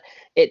so that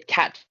it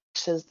catches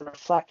the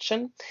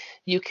reflection.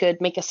 You could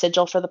make a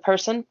sigil for the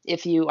person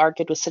if you are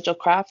good with sigil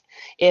craft.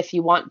 If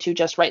you want to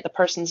just write the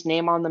person's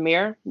name on the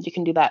mirror, you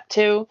can do that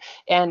too.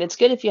 And it's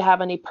good if you have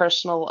any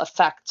personal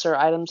effects or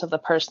items of the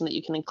person that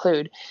you can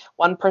include.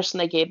 One person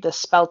I gave this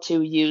spell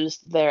to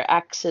used their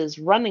ex's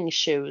running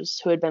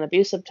shoes who had been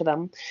abusive to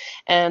them.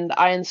 And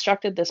I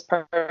instructed this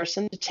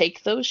person to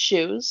take those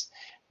shoes,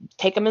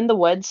 take them in the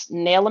woods,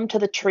 nail them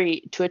to a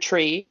tree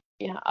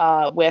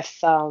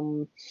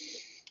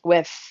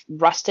with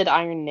rusted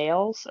iron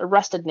nails or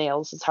rusted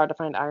nails. It's hard to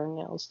find iron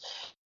nails,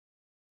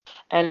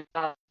 and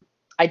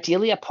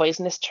ideally a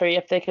poisonous tree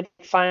if they could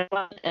find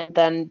one, and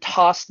then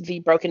toss the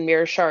broken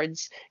mirror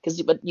shards,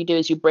 because what you do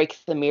is you break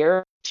the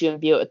mirror to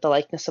imbue it with the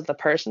likeness of the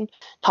person,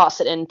 toss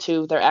it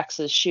into their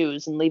ex's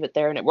shoes and leave it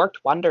there, and it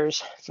worked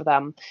wonders for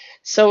them.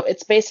 So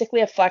it's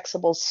basically a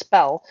flexible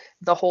spell.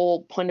 The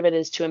whole point of it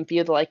is to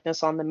imbue the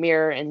likeness on the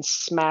mirror and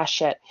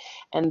smash it,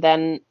 and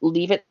then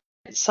leave it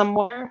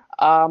somewhere.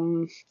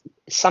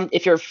 Some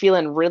If you're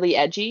feeling really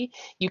edgy,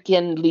 you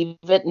can leave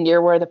it near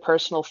where the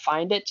person will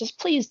find it. Just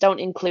please don't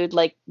include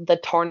like the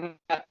torn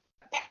up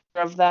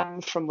picture of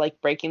them from like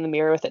breaking the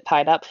mirror with it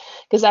tied up,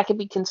 because that could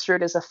be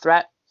construed as a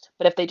threat.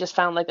 But if they just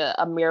found like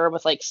a mirror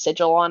with like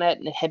sigil on it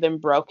and it had been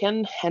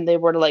broken and they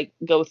were to like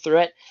go through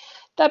it,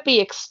 that'd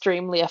be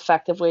extremely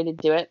effective way to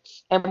do it.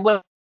 And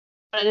what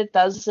it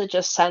does is it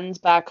just sends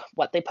back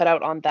what they put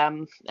out on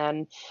them,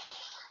 and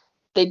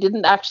they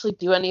didn't actually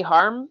do any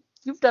harm.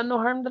 You've done no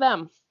harm to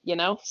them.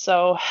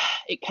 So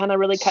it kind of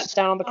really cuts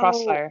down on the so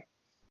crossfire.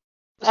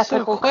 so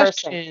Ethical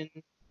cursing.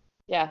 question,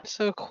 Yeah.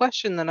 so a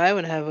question that I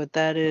would have with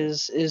that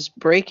is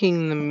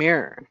breaking the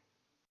mirror.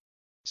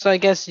 So I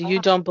guess you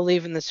don't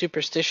believe in the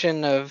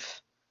superstition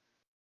of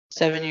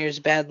 7 years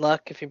bad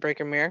luck if you break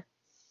a mirror?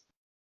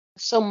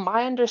 So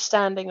my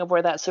understanding of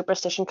where that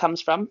superstition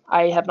comes from,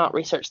 I have not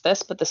researched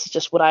this, but this is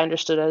just what I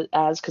understood it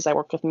as because I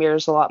work with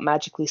mirrors a lot,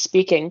 magically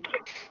speaking,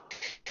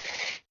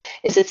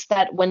 is it's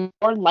that when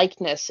your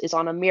likeness is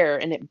on a mirror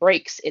and it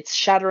breaks, it's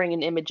shattering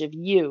an image of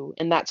you,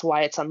 and that's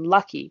why it's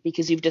unlucky,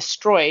 because you've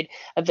destroyed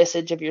a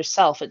visage of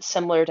yourself. It's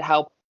similar to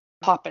how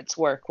puppets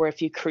work, where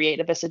if you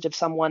create a visage of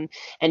someone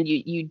and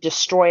you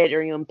destroy it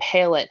or you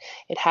impale it,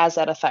 it has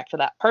that effect to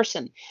that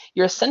person.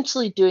 You're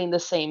essentially doing the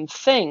same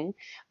thing,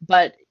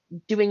 but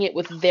doing it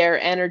with their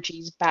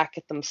energies back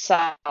at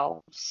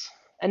themselves.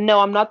 And no,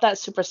 I'm not that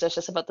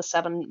superstitious about the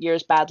 7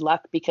 years bad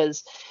luck,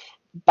 because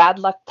bad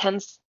luck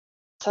tends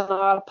to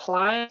not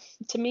apply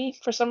to me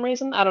for some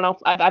reason. I don't know.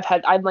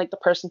 I'm like the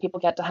person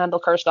people get to handle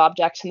cursed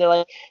objects, and they're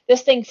like,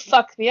 "This thing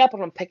fucked me up,"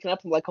 and I'm picking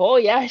up. I'm like, "Oh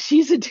yeah,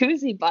 she's a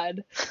doozy,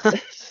 bud." So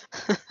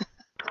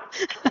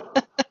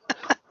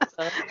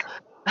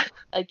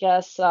I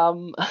guess I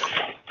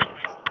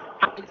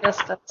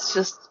guess that's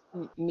just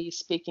me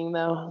speaking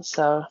though.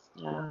 So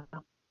yeah.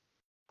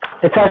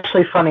 it's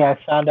actually funny. I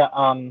found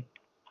a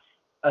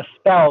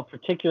spell,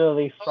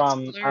 particularly Oh, it's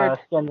from blurred.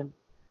 Scandin-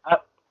 uh,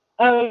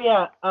 Oh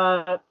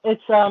yeah,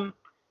 it's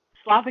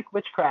Slavic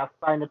Witchcraft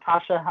by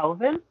Natasha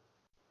Helvin.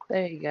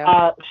 There you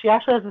go. She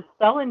actually has a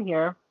spell in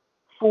here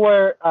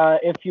for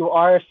if you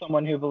are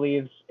someone who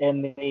believes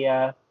in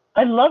the.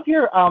 I love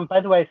your. By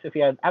the way,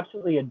 Sophia, I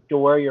absolutely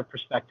adore your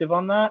perspective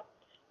on that.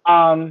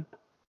 Um,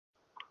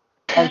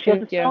 and she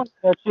has a Thank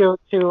you. spell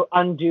to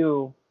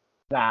undo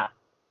that.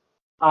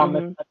 If Hmm.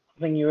 that's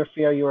something you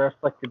fear you were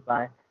afflicted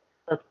by,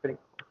 that's pretty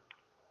cool.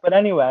 But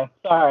anyway,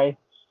 sorry,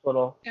 just a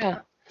little. Yeah.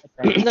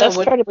 Thing. No, That's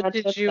what pretty what much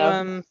did it, you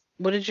though.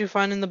 what did you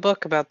find in the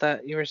book about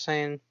that you were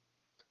saying?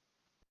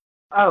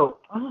 Oh,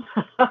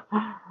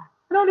 I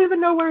don't even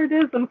know where it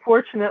is,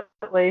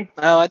 unfortunately.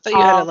 Oh, I thought you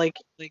had it Um, like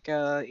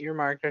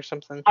earmarked or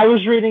something. I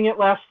was reading it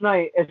last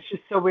night. It's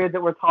just so weird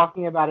that we're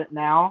talking about it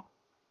now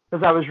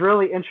because I was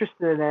really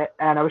interested in it,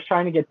 and I was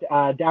trying to get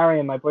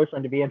Darian, my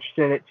boyfriend, to be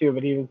interested in it too,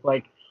 but he was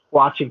like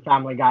watching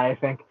Family Guy, I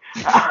think.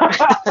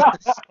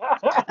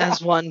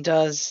 As one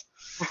does.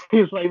 He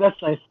was like, "That's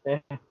nice,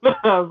 man."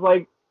 I was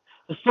like,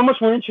 "There's so much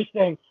more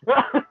interesting."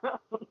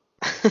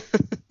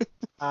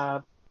 uh,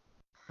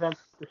 that's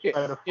the you're,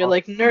 spread of you're false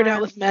like nerd out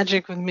alarm. with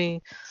magic with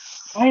me.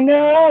 I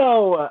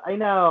know, I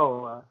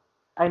know,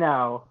 I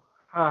know.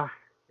 Uh,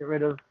 get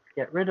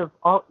rid of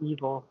all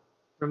evil.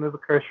 Remove a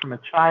curse from a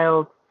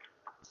child.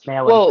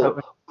 Mail in Whoa.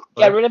 potent.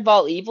 Get rid of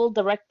all evil,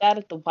 direct that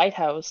at the White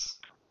House.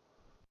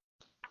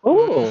 Mm.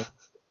 Oh.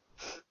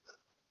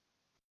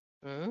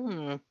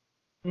 Mm.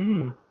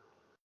 Mm.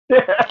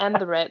 And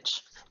the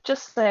rich.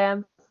 Just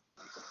saying.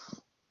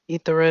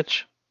 Eat the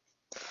rich.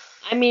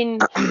 I mean,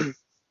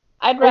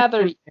 I'd That's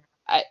rather just,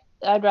 I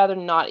I'd rather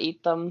not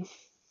eat them.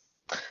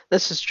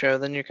 This is true.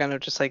 Then you're kind of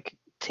just like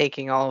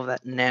taking all of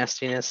that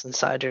nastiness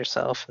inside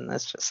yourself, and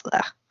that's just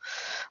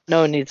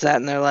no one needs that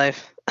in their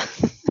life.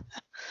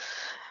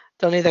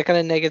 Don't need that kind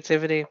of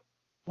negativity.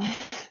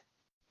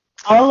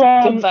 I'll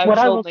Good what vibes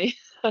I will only.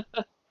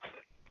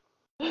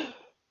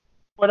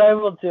 what I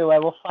will do, I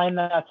will find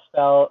that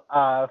spell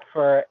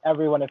for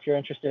everyone if you're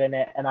interested in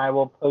it, and I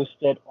will post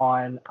it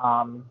on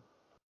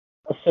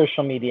a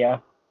social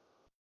media.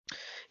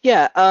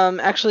 Yeah,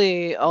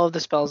 actually, all of the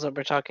spells that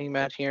we're talking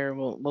about here,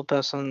 we'll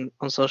post on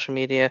social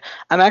media.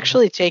 I'm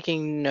actually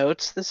taking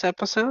notes this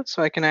episode,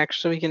 so we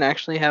can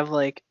actually have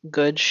like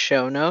good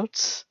show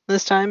notes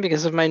this time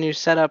because of my new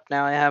setup.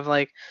 Now I have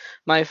like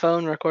my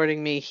phone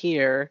recording me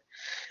here,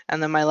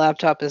 and then my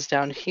laptop is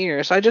down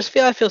here. So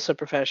I feel so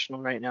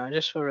professional right now. I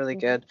just feel really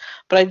good.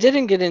 But I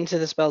didn't get into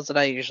the spells that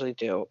I usually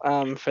do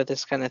for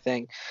this kind of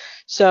thing.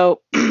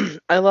 So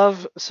I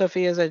love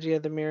Sophia's idea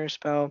of the mirror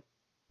spell.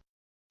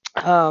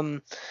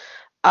 Um,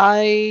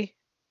 I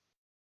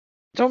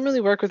don't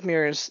really work with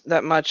mirrors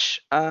that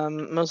much,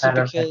 mostly I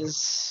don't think.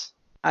 because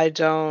I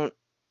don't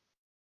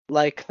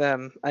like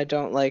them. I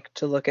don't like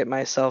to look at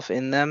myself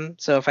in them.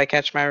 So if I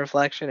catch my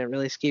reflection, it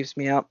really skeeves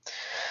me out.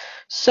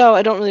 So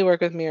I don't really work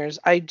with mirrors.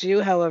 I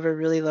do, however,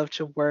 really love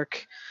to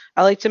work.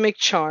 I like to make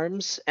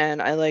charms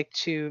and I like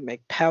to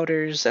make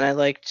powders and I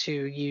like to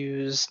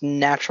use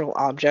natural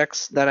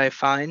objects that I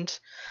find.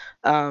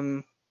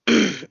 Um,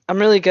 I'm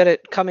really good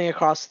at coming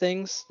across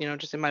things,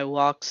 just in my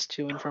walks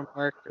to and from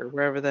work or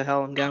wherever the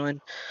hell I'm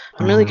going.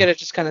 I'm really good at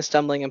just kind of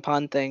stumbling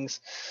upon things.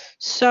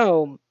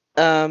 So,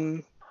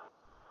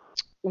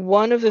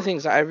 one of the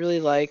things that I really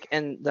like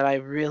and that I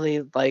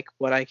really like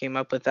what I came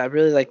up with, I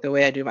really like the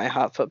way I do my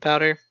hot foot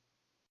powder.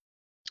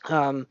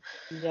 Um,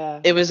 Yeah.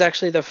 it was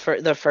actually the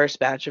first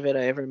batch of it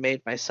I ever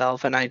made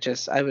myself, and I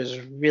was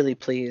really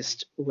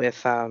pleased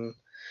with how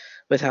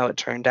it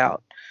turned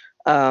out.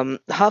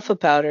 Hot foot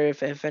powder,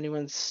 if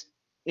anyone's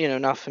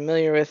not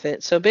familiar with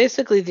it, so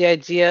basically the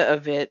idea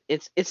of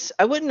it's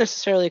I wouldn't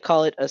necessarily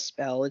call it a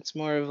spell. It's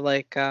more of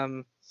like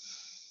a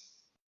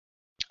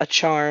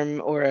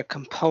charm or a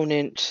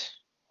component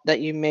that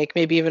you make,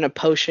 maybe even a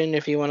potion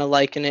if you want to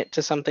liken it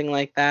to something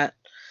like that.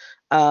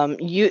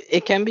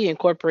 It can be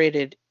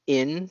incorporated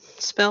in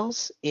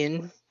spells,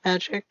 in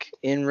magic,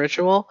 in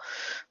ritual.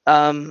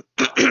 Um,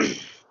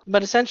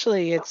 but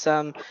essentially, it's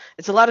a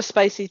lot of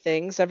spicy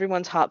things.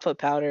 Everyone's hot foot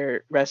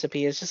powder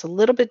recipe is just a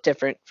little bit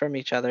different from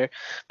each other,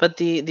 but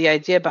the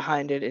idea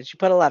behind it is you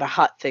put a lot of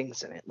hot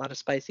things in it, a lot of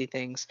spicy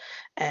things,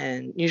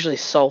 and usually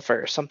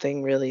sulfur,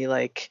 something really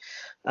like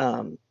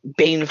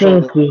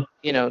baneful, Stinky.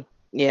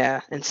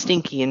 yeah, and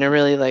stinky, and to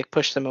really like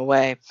push them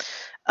away.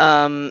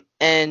 And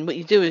what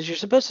you do is you're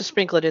supposed to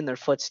sprinkle it in their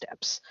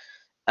footsteps.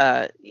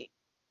 Uh,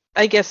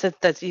 I guess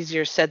that's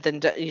easier said than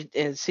done.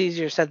 It's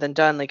easier said than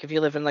done. Like if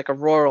you live in like a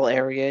rural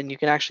area and you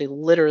can actually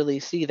literally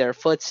see their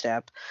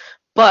footstep.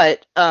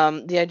 But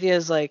the idea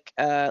is like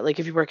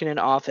if you work in an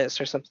office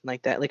or something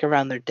like that, like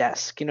around their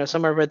desk,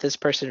 somewhere where this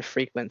person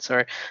frequents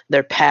or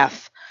their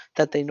path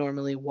that they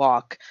normally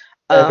walk.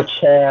 I have a Um,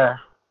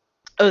 chair.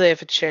 oh, they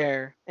have a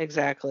chair,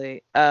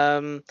 exactly. I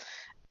That's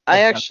not.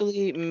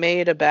 actually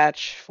made a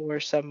batch for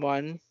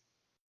someone,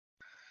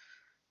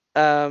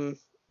 um,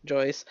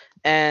 Joyce,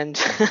 and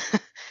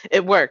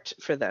it worked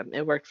for them.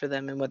 It worked for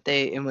them in what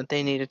they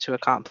needed to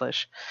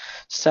accomplish.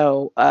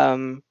 So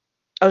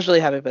I was really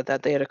happy about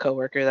that. They had a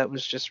coworker that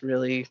was just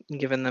really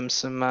giving them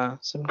some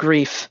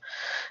grief,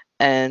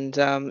 And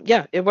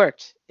yeah, it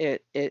worked.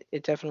 It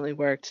definitely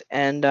worked.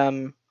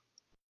 And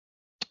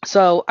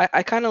so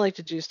I kind of like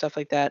to do stuff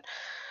like that.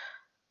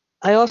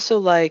 I also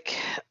like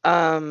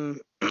I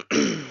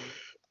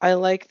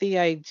like the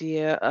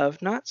idea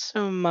of not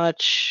so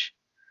much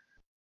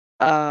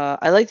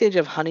I like the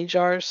idea of honey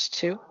jars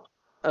too,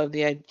 of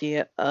the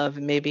idea of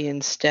maybe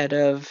instead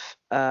of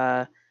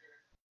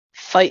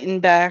fighting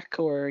back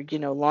or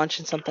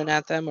launching something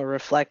at them or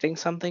reflecting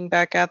something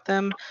back at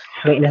them,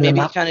 Sweetening them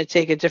maybe up. kind of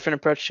take a different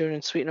approach to it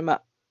and sweeten them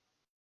up.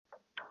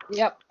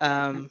 Yep.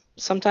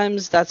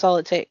 Sometimes that's all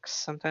it takes.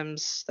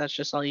 Sometimes that's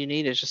just all you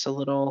need is just a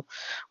little,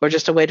 or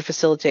just a way to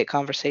facilitate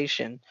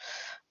conversation.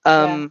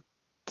 Yeah.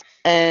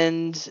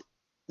 And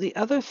the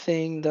other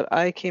thing that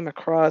I came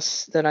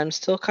across that I'm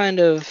still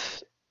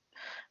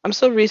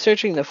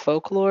researching the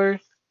folklore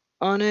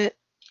on it,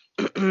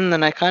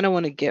 and I kind of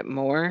want to get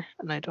more,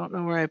 and I don't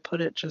know where I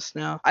put it just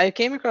now. I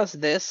came across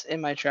this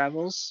in my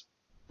travels.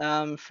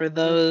 For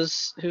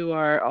those who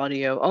are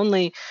audio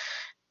only,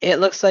 it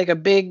looks like a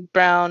big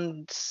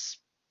brown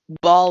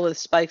ball with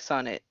spikes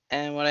on it,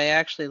 and what I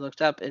actually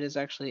looked up, it is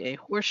actually a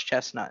horse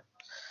chestnut.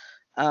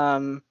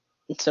 Um,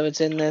 so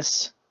it's in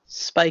this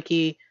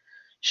spiky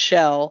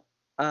shell,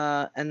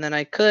 and then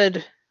I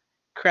could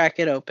crack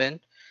it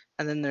open,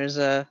 and then there's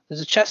a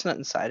chestnut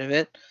inside of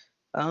it.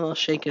 I'll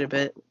shake it a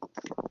bit.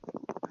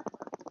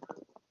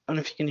 I don't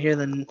know if you can hear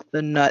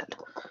the nut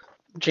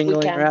We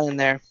jingling can. around in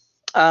there.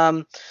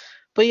 Um,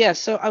 but yeah,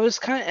 so I was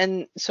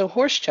and so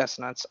horse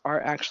chestnuts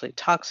are actually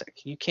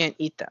toxic. You can't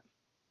eat them.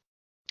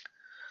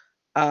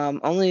 I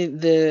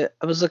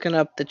was looking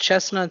up the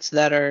chestnuts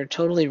that are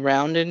totally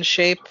round in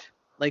shape,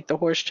 like the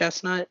horse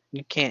chestnut,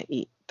 you can't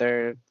eat.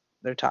 They're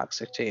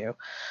toxic to you.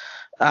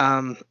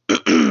 Um,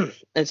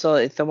 and so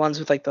it's the ones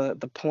with like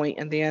the point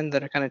at the end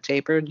that are kind of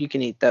tapered. You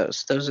can eat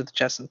those. Those are the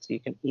chestnuts you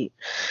can eat.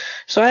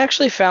 So I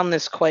actually found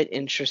this quite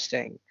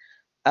interesting.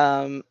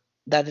 Um,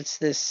 that it's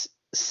this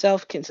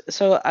self.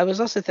 So I was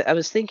also I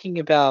was thinking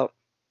about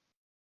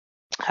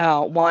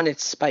how one,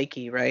 it's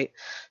spiky, right?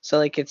 So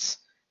like it's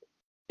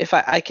if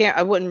I can't,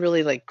 I wouldn't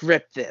really like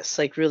grip this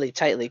like really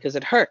tightly because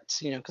it hurts,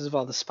 because of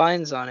all the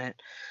spines on it.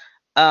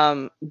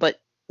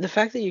 But the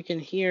fact that you can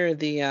hear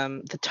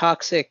the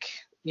toxic,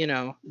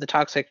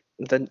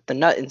 the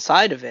nut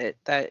inside of it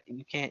that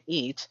you can't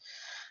eat,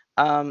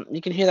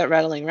 you can hear that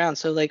rattling around.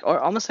 So like,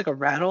 or almost like a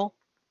rattle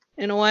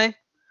in a way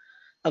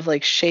of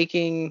like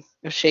shaking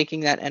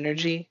that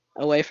energy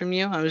away from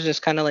you. I was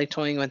just kind of like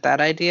toying with that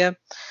idea.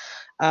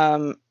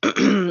 Um,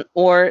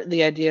 or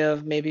the idea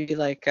of maybe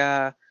like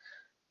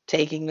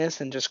taking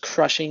this and just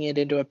crushing it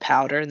into a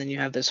powder, and then you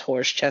have this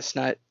horse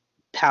chestnut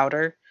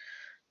powder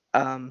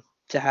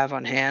to have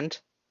on hand.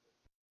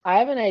 I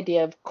have an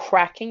idea of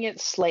cracking it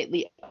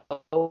slightly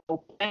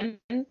open,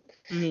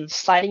 Mm-hmm.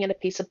 sliding in a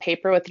piece of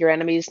paper with your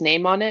enemy's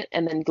name on it,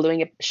 and then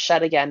gluing it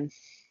shut again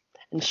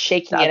and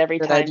shaking it That's every a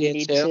good time you idea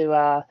need too.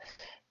 to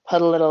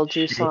put a little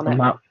juice Shake on it.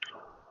 them up.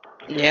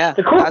 Yeah,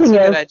 The cool that's thing a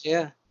good is,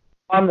 idea.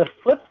 on the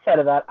flip side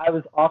of that, I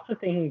was also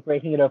thinking of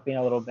breaking it open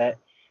a little bit.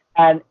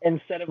 And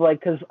instead of like,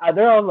 because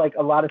there are like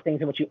a lot of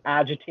things in which you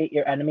agitate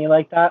your enemy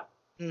like that,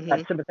 Mm-hmm.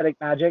 that sympathetic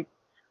magic.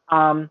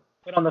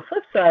 But on the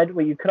flip side,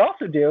 what you could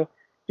also do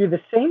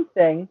the same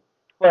thing,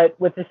 but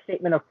with a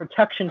statement of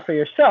protection for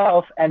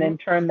yourself, and in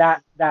turn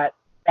that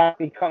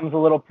becomes a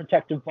little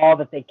protective ball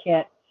that they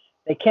can't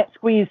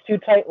squeeze too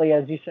tightly,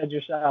 as you said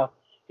yourself.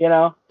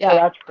 So Yeah.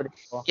 that's pretty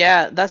cool.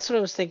 Yeah, that's what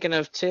I was thinking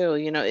of too.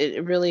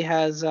 It really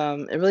has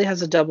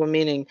a double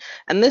meaning.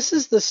 And I guess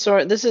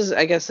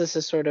this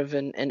is sort of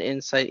an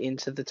insight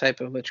into the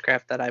type of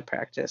witchcraft that I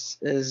practice.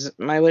 Is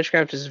my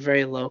witchcraft is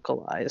very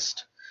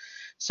localized.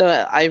 So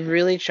I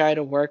really try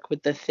to work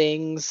with the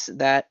things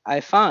that I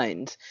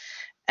find.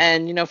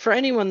 And for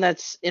anyone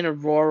that's in a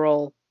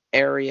rural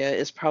area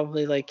is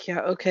probably like, yeah,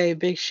 okay,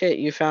 big shit,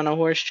 you found a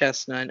horse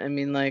chestnut. I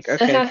mean, like,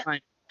 okay,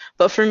 fine.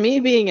 But for me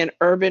being an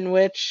urban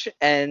witch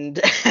and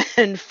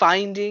and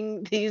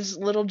finding these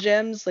little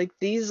gems, like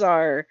these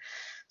are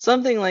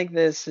something like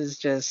this is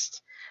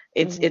just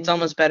it's Hmm.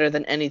 almost better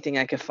than anything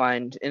I could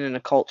find in an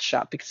occult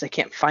shop because I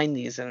can't find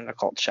these in an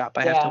occult shop.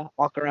 I have to Yeah.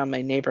 walk around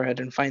my neighborhood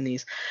and find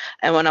these.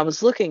 And when I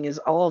was looking, is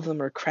all of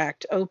them are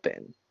cracked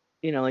open.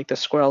 Like the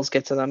squirrels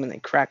get to them and they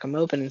crack them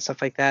open and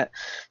stuff like that.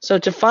 So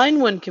to find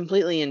one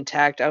completely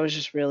intact, I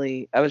was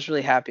really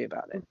happy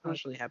about it. I Hmm.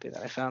 was really happy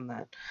that I found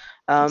that.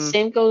 Um,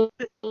 Same goes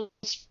for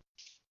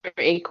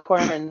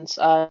acorns.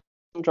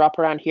 Drop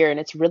around here, and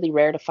it's really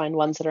rare to find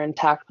ones that are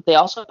intact. But they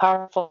also have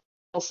powerful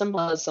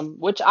symbolism,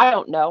 which I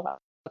don't know.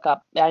 Look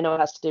up. I know it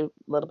has to do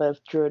a little bit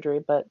of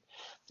druidry, but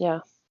yeah.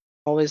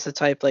 always the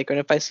type like when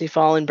if I see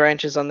fallen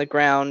branches on the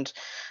ground,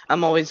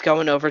 I'm always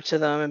going over to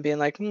them and being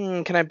like,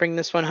 can I bring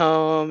this one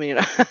home?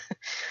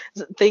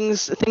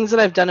 Things that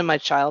I've done in my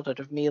childhood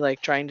of me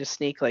like trying to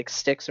sneak like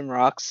sticks and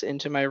rocks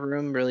into my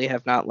room really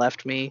have not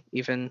left me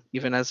even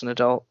as an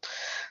adult.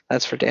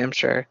 That's for damn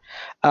sure.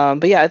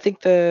 But yeah, I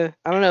think I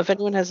don't know if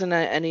anyone has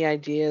any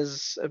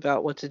ideas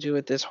about what to do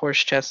with this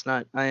horse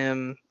chestnut. I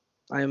am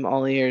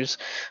all ears.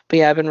 But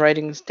yeah, I've been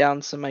writing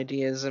down some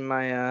ideas in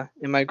my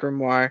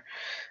grimoire.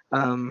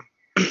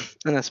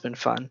 And that's been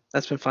fun.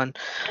 That's been fun.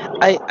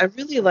 I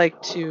really like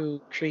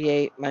to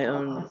create my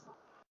own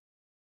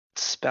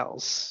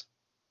spells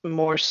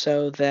more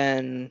so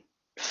than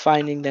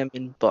finding them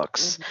in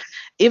books. Mhm.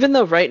 Even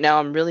though right now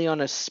I'm really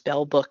on a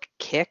spell book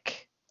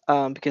kick,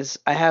 because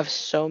I have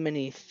so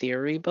many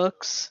theory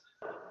books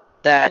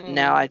that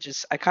now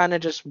Mm. I kind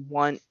of just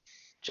want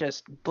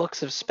just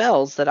books of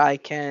spells that I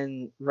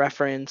can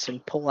reference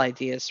and pull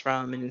ideas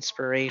from and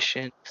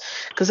inspiration.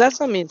 Because that's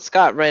what me and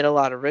Scott write a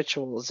lot of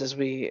rituals as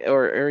we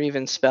or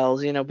even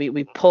spells.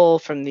 We pull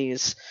from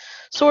these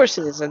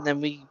sources and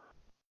then we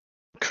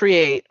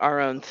create our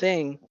own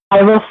thing.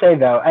 I will say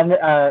though, and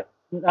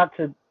not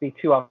to be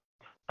too off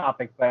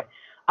topic, but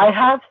I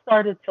have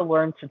started to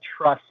learn to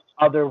trust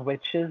other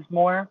witches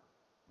more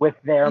with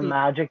their Mhm.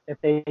 magic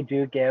that they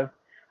do give.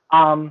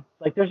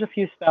 Like there's a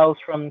few spells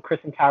from Chris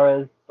and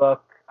Tara's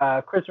book,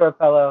 Chris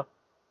Rapello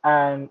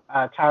and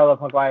Tara Love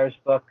McGuire's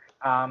book,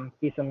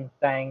 Besom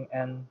Sang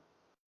and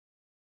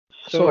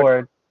Sword.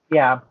 Sword.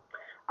 Yeah.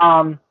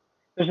 Um,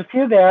 there's a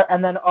few there,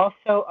 and then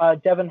also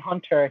Devin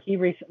Hunter. He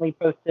recently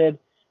posted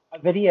a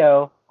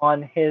video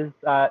on his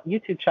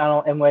YouTube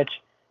channel in which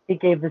he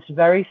gave this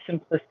very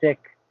simplistic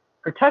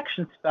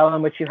protection spell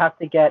in which you have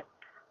to get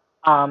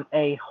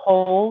a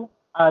whole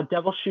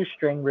devil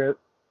shoestring root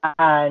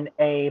and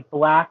a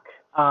black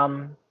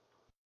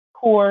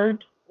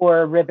cord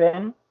or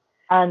ribbon,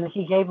 and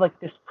he gave like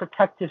this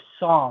protective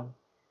song,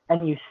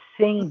 and you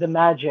sing the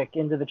magic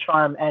into the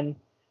charm, and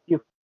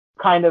you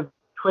kind of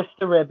twist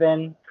the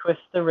ribbon,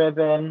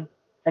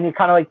 and you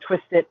kind of like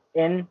twist it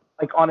in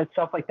like on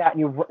itself like that, and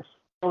you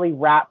slowly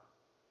wrap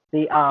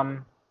the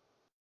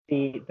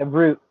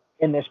root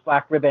in this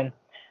black ribbon,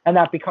 and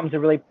that becomes a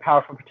really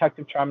powerful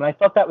protective charm. And I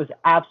thought that was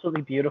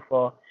absolutely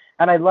beautiful,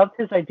 and I loved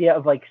his idea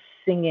of like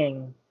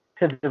singing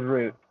to the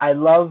root. I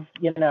love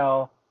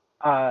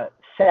uh,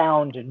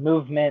 sound and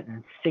movement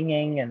and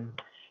singing, and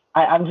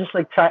I'm just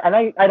like trying. And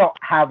I don't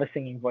have a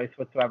singing voice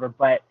whatsoever,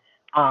 but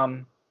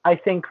I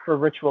think for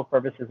ritual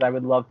purposes, I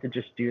would love to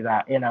just do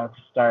that. To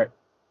start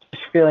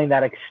just feeling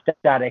that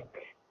ecstatic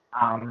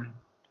um,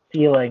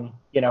 feeling,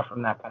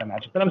 from that kind of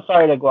magic. But I'm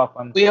sorry to go off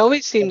on. We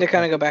always seem to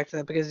kind of go back to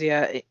that because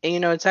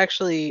it's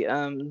actually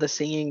the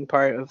singing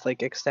part of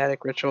like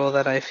ecstatic ritual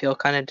that I feel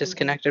kind of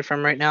disconnected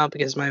from right now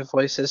because my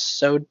voice is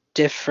so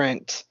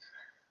different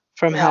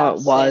from how Yeah, it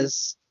same.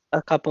 was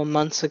a couple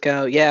months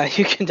ago. Yeah,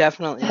 you can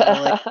definitely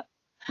relate.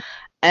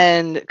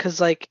 And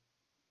because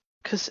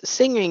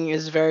singing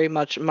is very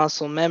much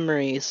muscle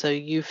memory, so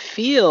you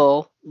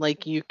feel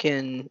like you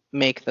can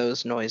make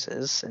those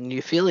noises and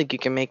you feel like you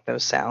can make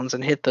those sounds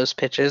and hit those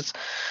pitches,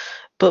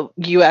 but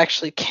you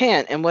actually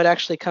can't. And what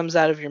actually comes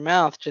out of your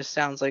mouth just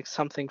sounds like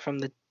something from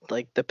the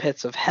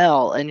pits of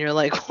hell, and you're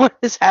like, what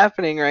is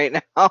happening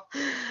right now?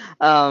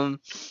 Um,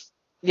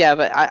 yeah,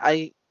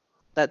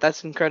 but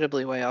that's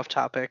incredibly way off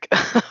topic.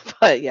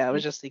 But yeah, I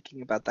was just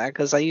thinking about that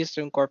because I used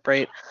to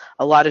incorporate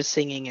a lot of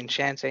singing and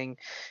chanting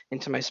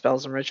into my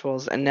spells and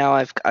rituals, and now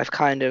I've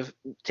kind of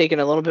taken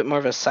a little bit more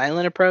of a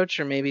silent approach,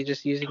 or maybe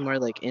just using more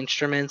like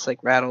instruments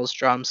like rattles,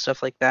 drums,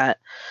 stuff like that,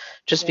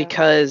 just Yeah.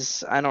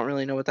 because I don't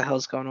really know what the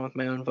hell's going on with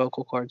my own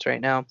vocal cords right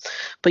now.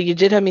 But you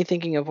did have me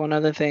thinking of one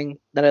other thing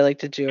that I like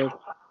to do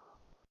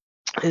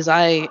is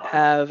I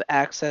have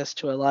access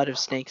to a lot of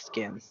snake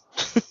skin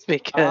Oh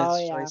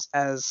because yeah. Joyce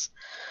has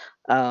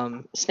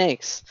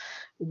snakes,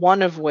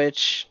 one of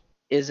which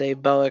is a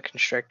boa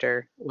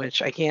constrictor,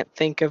 which I can't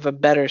think of a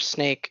better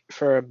snake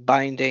for a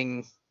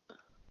binding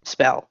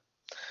spell.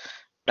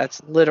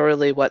 That's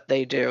literally what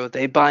they do.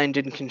 They bind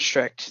and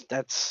constrict.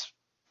 That's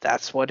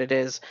what it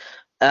is.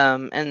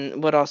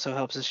 And what also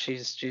helps is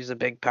she's a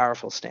big,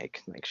 powerful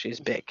snake. Like she's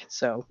big,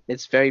 so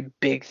it's very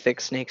big, thick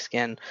snake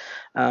skin.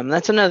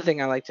 That's another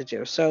thing I like to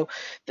do. So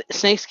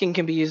snake skin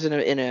can be used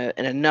in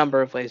a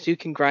number of ways. You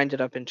can grind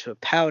it up into a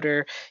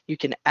powder. You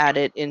can add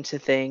it into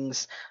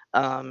things.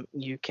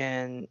 You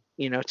can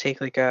take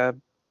like a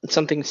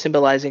something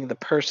symbolizing the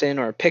person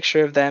or a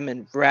picture of them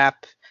and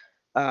wrap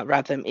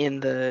them in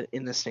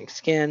the snake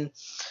skin.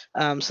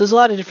 So there's a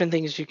lot of different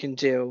things you can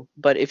do,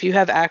 but if you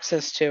have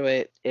access to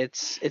it,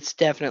 it's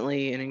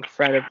definitely an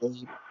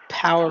incredibly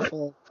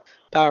powerful,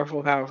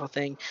 powerful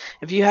thing.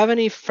 If you have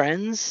any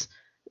friends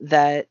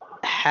that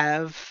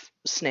have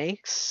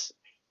snakes,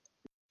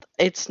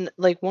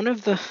 like one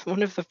of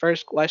the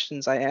first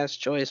questions I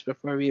asked Joyce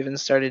before we even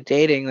started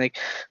dating. Like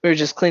we were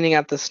just cleaning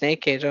out the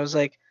snake cage. I was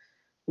like,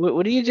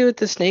 what do you do with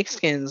the snake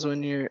skins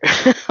when you're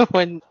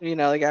when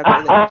like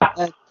after they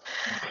shed?"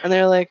 And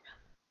they're like,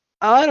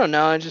 "Oh, I don't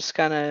know. I just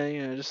kind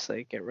of, just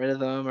like get rid of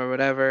them or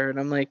whatever." And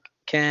I'm like,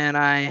 "Can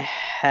I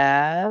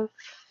have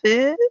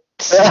it?"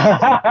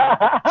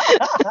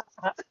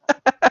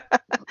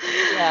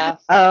 Yeah.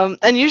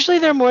 And usually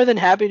they're more than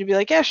happy to be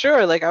like, "Yeah,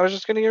 sure. Like I was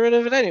just gonna get rid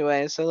of it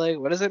anyway. So like,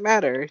 what does it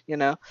matter?"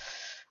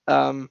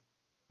 Um,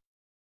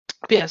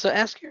 but yeah. So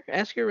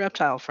ask your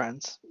reptile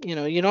friends.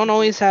 You don't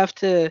always have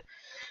to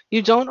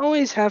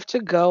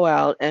go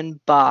out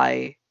and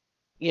buy,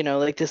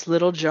 like this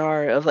little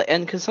jar of like,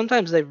 and because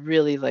sometimes they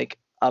really like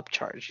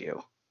upcharge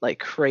you like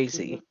Mhm.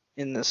 crazy.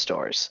 in the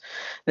stores.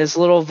 This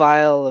little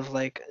vial of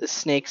like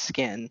snake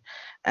skin,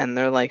 and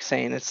they're like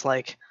saying it's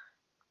like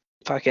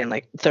fucking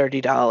like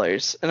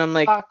 $30,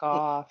 and Fuck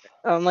off.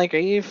 are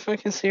you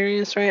fucking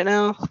serious right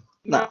now?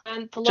 No,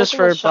 Man, the just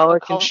local for a boa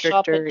cult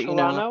shop constrictor, in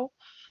Toronto,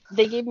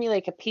 they gave me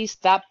like a piece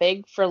that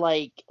big for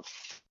like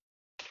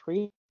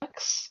 $3.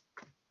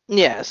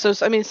 Yeah, so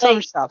I mean, some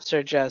Like, shops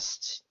are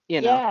just, they're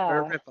a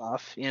yeah.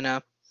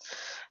 ripoff.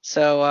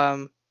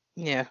 So,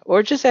 yeah,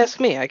 or just ask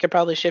me. I could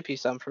probably ship you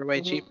some for way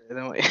Mhm. cheaper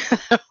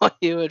than what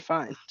you would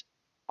find.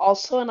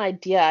 Also, an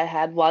idea I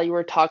had while you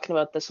were talking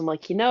about this, I'm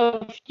like,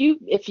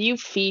 if you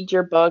feed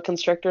your boa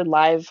constrictor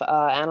live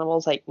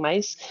animals like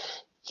mice,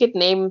 you could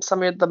name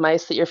some of the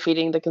mice that you're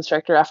feeding the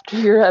constrictor after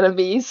your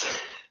enemies.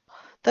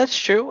 That's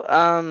true.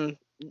 I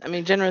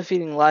mean, generally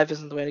feeding live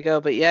isn't the way to go,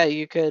 but yeah,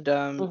 you could,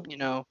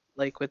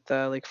 like with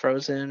like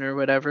Frozen or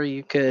whatever,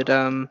 you could,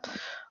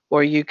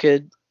 or you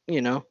could,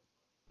 you know,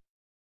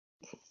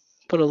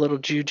 put a little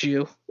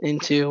juju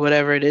into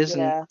whatever it is,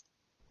 and Yeah.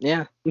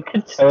 yeah. You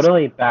could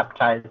totally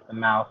baptize the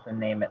mouse and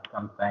name it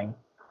something.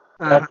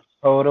 Uh-huh. That's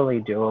totally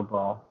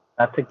doable.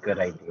 That's a good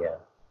idea.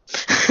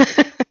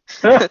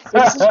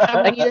 This is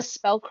why we need a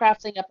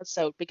spellcrafting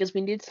episode, because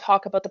we need to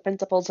talk about the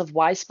principles of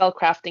why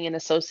spellcrafting and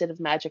associative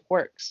magic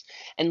works,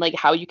 and like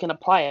how you can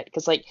apply it.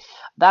 Because like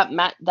that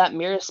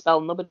mirror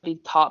spell, nobody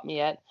taught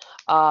me it.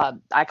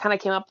 I kind of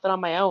came up with it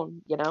on my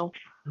own, you know.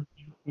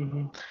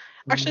 Mhm.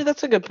 Actually,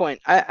 that's a good point.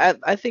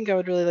 I think I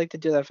would really like to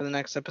do that for the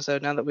next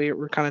episode. Now that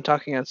we're kind of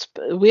talking on,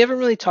 we haven't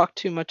really talked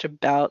too much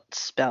about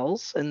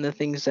spells and the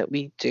things that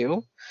we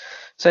do.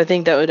 So I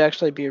think that would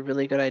actually be a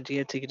really good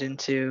idea to get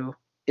into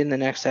in the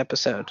next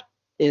episode.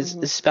 Is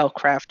spell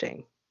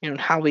crafting?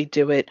 How we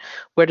do it.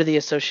 Where do the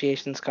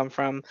associations come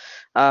from?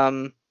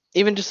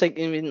 Even just like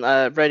even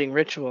writing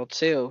ritual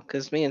too,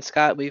 because me and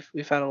Scott we've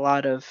had a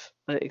lot of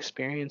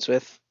experience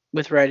with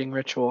writing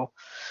ritual.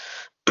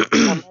 That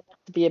might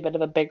have to be a bit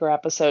of a bigger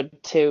episode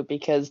too,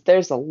 because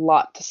there's a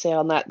lot to say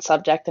on that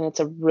subject, and it's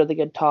a really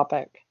good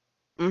topic.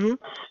 Mm-hmm.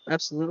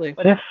 Absolutely.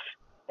 But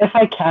if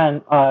I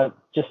can,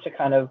 just to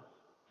kind of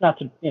not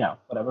to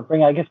whatever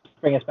bring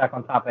us back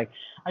on topic,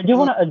 I do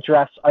want to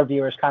address our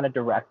viewers kind of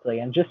directly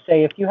and just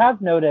say if you have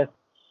noticed,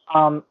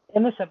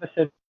 in this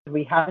episode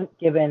we haven't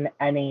given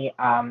any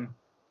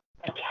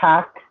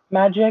attack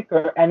magic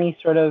or any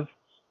sort of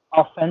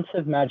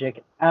offensive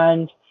magic,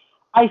 and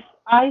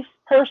I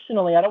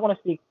personally I don't want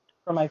to speak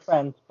for my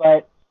friends,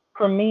 but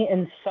for me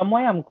in some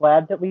way I'm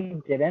glad that we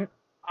didn't.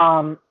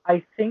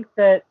 I think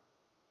that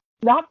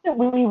not that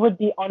we would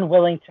be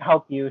unwilling to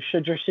help you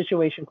should your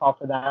situation call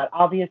for that.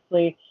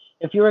 Obviously,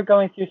 if you are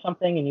going through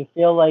something and you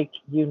feel like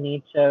you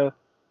need to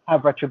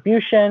have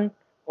retribution,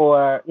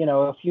 or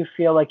if you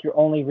feel like your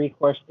only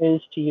recourse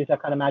is to use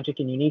that kind of magic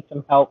and you need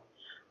some help,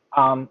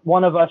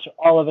 one of us or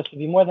all of us would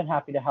be more than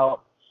happy to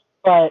help.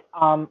 But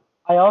I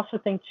also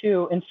think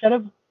too, instead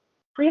of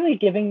freely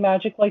giving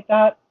magic like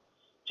that,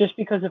 just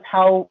because of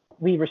how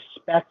we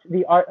respect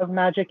the art of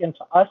magic, and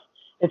to us,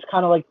 it's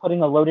kind of like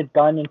putting a loaded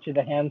gun into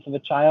the hands of a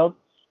child.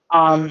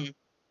 Mm-hmm.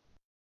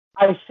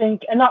 I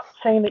think, and not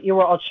saying that you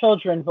were all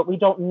children, but we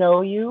don't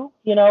know you,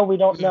 we don't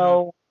Mm-hmm.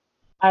 know,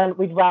 and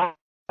we'd rather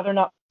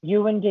not put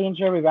you in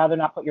danger. We'd rather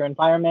not put your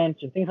environment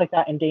and things like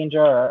that in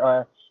danger,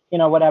 or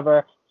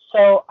whatever.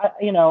 So,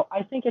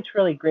 I think it's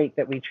really great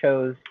that we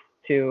chose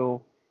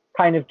to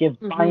kind of give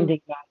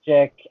binding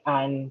magic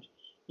and,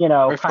 kind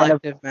of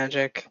Reflective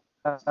magic.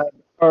 uh,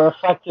 or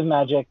reflective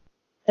magic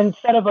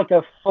instead of like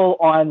a full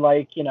on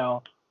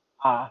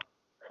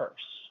curse.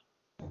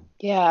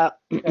 Yeah.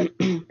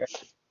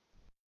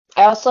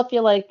 I also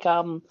feel like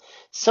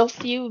so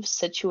few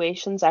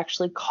situations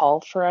actually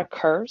call for a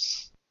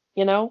curse,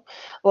 you know?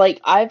 Like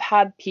I've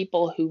had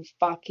people who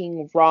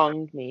fucking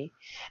wronged me.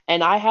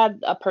 And I had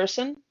a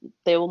person,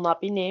 they will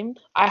not be named.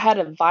 I had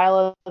a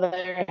vial of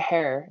their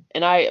hair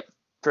and I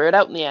threw it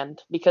out in the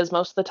end, because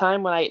most of the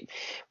time when I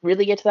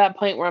really get to that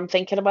point where I'm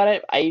thinking about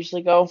it, I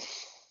usually go,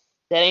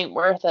 that ain't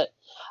worth it.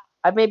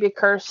 I've maybe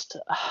cursed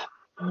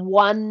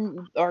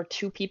one or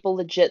two people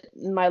legit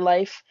in my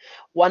life,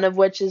 one of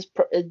which is,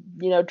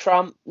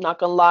 Trump. Not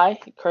gonna lie,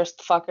 cursed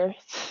the fucker.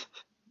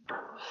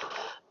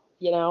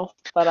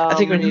 But I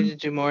think we need to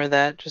do more of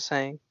that. Just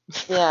saying.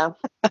 yeah.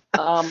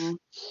 Um,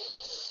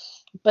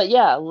 but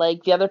yeah,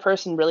 like the other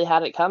person really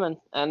had it coming,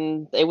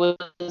 and it was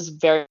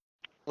very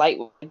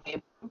lightweight,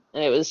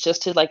 and it was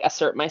just to like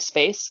assert my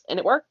space, and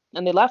it worked,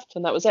 and they left,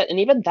 and that was it. And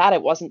even that,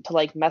 it wasn't to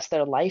like mess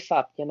their life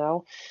up,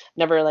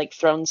 Never like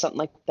thrown something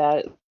like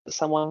that at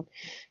someone,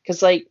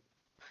 because like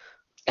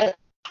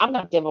I'm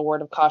gonna give a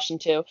word of caution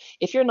too.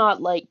 If you're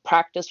not like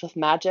practiced with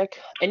magic,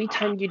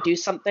 anytime you do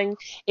something,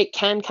 it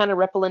can kind of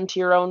ripple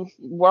into your own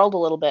world a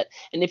little bit.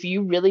 And if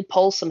you really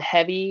pull some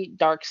heavy,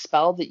 dark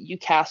spell that you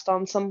cast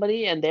on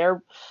somebody and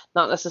they're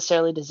not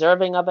necessarily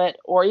deserving of it,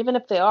 or even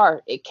if they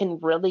are, it can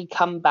really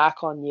come back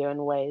on you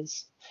in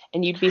ways.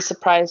 And you'd be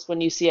surprised when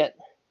you see it.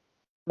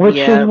 Which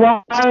is Yeah,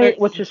 why,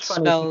 which certain is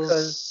funny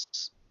because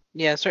spells.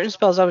 Yeah, certain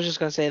spells. I was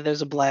just gonna say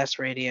there's a blast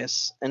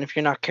radius, and if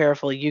you're not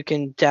careful, you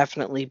can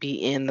definitely be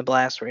in the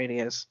blast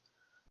radius.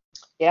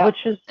 Yeah.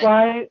 Which is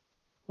why,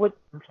 I'm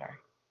sorry.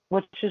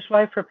 Which is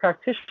why for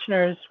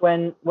practitioners,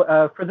 when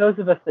for those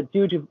of us that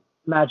do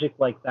magic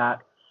like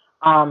that,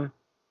 um,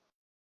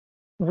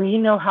 we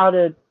know how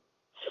to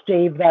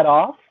stave that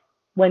off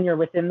when you're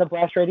within the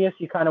blast radius.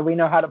 We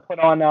know how to put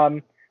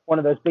on one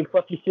of those big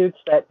fluffy suits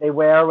that they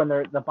wear when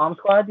they're the bomb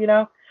squad.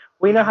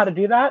 We know how to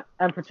do that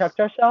and protect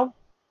ourselves.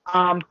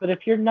 But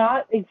if you're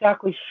not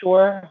exactly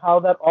sure how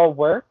that all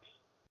works,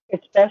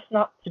 it's best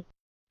not to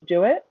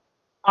do it.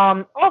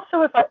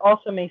 Also, if I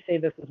also may say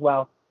this as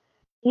well,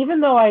 even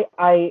though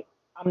I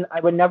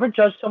would never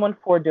judge someone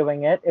for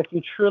doing it if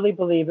you truly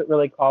believe it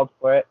really called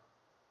for it.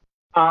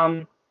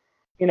 Um,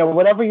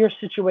 whatever your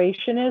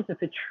situation is,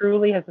 if it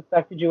truly has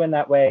affected you in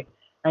that way,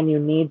 and you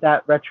need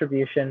that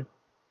retribution,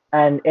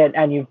 and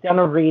you've done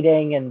a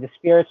reading and the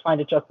spirits find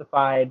it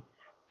justified,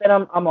 then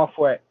I'm all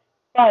for it.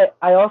 But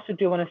I also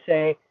do want to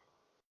say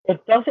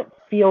it doesn't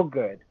feel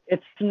good.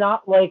 It's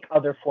not like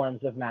other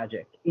forms of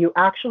magic. You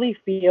actually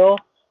feel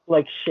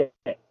like shit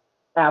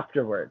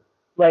afterward.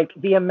 Like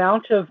the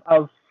amount of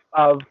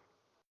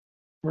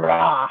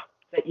rah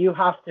that you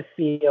have to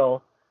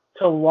feel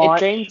to It launch.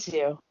 drains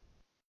you.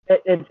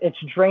 It's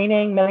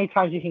draining. Many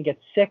times you can get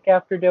sick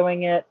after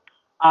doing it.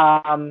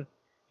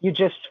 You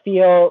just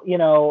feel,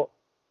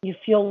 you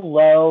feel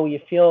low, you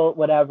feel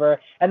whatever.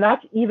 And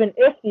that's even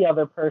if the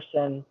other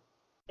person,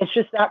 it's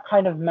just that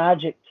kind of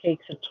magic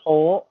takes a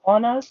toll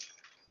on us.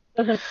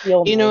 It doesn't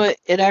feel nice.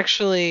 It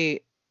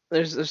actually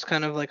there's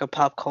kind of like a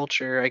pop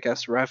culture, I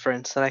guess,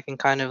 reference that I can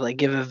kind of like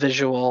give a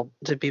visual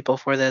to people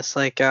for this.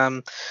 Like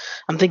I'm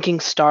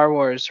thinking Star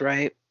Wars,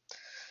 right?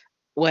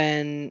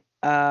 When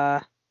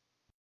I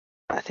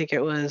think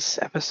it was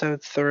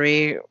episode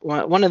 3,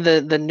 one of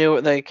the new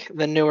like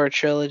the newer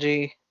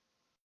trilogy,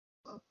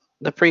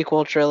 the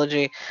prequel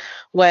trilogy,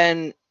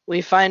 when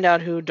we find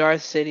out who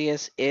Darth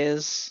Sidious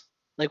is,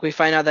 like we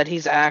find out that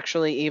he's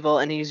actually evil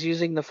and he's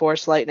using the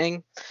Force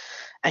lightning,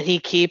 and he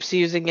keeps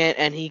using it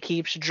and he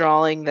keeps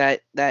drawing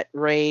that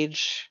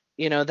rage,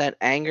 that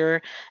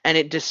anger, and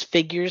it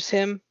disfigures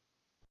him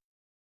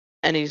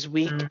and he's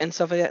weak Mm. and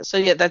stuff like that. So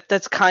yeah,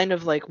 that's kind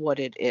of like what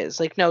it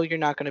is. Like, no, you're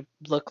not gonna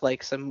look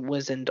like some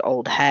wizened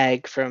old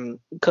hag from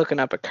cooking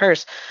up a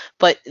curse,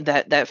 but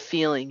that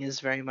feeling is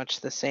very much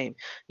the same.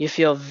 You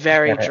feel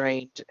very Get it.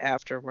 drained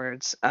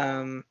afterwards.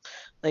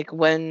 Like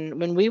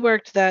when we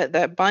worked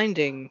that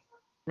binding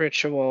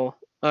ritual,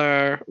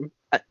 or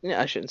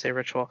I shouldn't say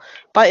ritual,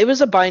 but it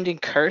was a binding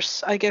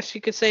curse, I guess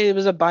you could say. It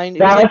was a bind.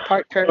 It was like That's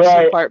part curse and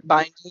right. part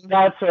binding.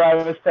 That's what I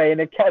was saying.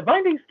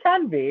 Bindings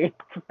can be,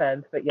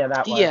 depends, but yeah,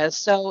 that was. Yeah,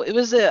 so it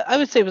was I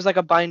would say it was like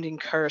a binding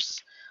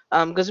curse,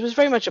 because it was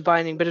very much a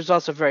binding, but it was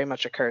also very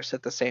much a curse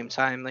at the same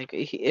time. Like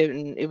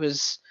it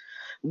was,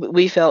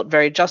 we felt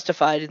very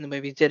justified in the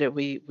way we did it.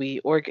 We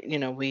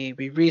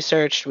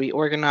researched, we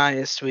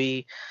organized,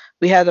 we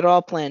had it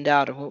all planned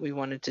out of what we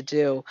wanted to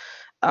do,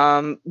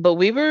 but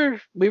we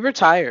were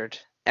tired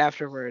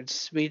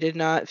afterwards. We did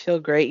not feel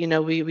great.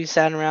 We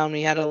sat around,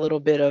 we had a little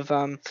bit of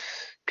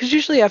because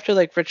usually after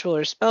like ritual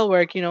or spell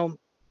work, we'll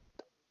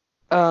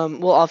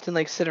often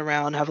like sit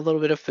around, have a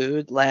little bit of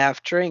food,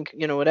 laugh, drink,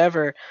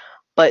 whatever.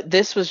 But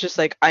this was just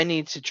like, I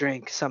need to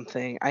drink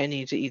something. I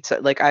need to eat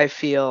something. Like I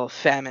feel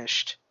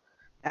famished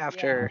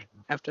Yeah.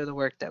 after the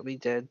work that we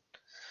did.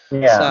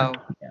 Yeah. So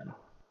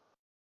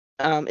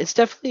it's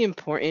definitely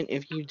important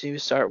if you do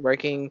start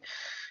working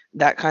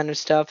that kind of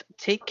stuff.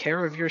 Take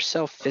care of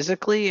yourself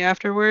physically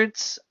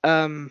afterwards.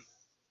 I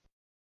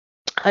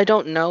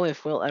don't know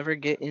if we'll ever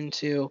get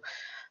into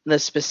the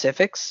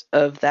specifics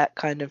of that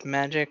kind of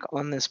magic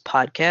on this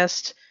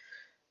podcast.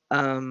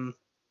 Um,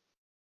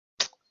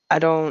 I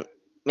don't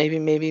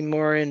maybe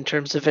more in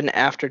terms of an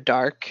after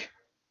dark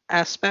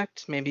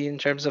aspect, maybe in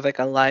terms of like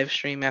a live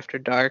stream after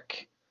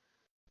dark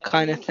I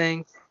kind of mean,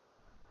 thing.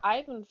 I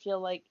even feel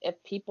like if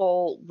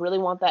people really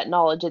want that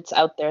knowledge, it's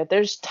out there.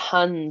 There's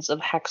tons of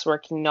hex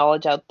working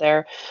knowledge out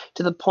there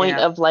to the point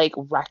Yeah. of like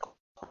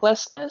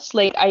recklessness.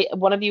 Like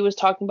one of you was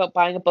talking about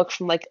buying a book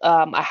from like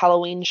a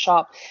Halloween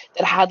shop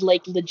that had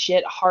like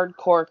legit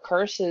hardcore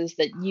curses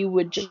that you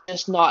would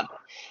just not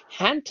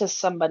hand to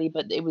somebody,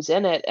 but it was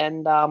in it,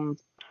 and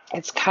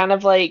it's kind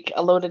of like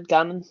a loaded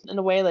gun in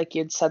a way, like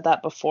you'd said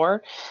that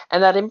before,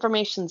 and that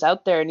information's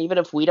out there, and even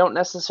if we don't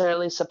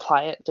necessarily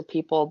supply it to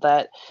people,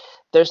 that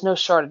there's no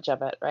shortage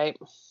of it, right?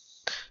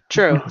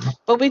 True.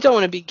 But we don't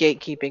want to be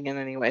gatekeeping in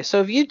any way.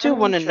 So if you do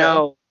want to True.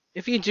 know,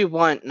 if you do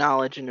want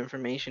knowledge and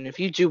information, if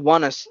you do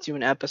want us to do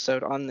an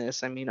episode on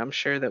this, I mean, I'm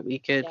sure that we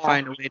could Yeah.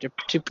 find a way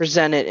to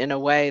present it in a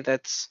way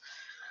that's,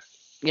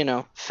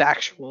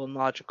 factual and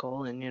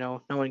logical, and,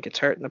 no one gets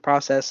hurt in the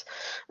process.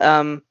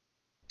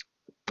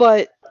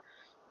 But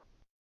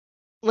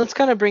let's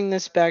kind of bring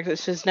this back.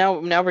 This is now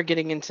we're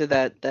getting into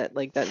that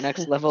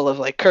next level of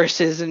like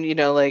curses, and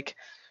like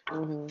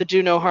the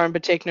do no harm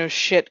but take no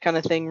shit kind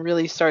of thing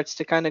really starts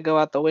to kind of go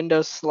out the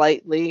window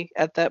slightly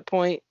at that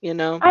point.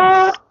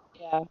 Uh,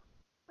 Yeah.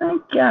 I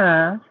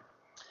guess.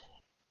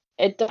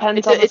 It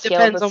depends on the It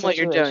scale of the depends on what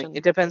you're doing. situation.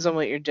 It depends on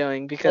what you're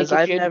doing, because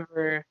Like if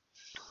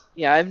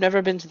you're I've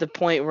never been to the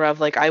point where I've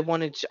like I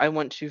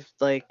want to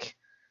like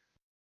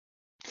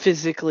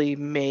physically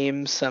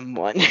maim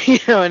someone. You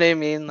know what I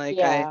mean? Like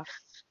Yeah.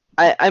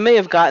 I may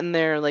have gotten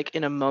there like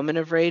in a moment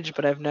of rage,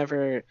 but I've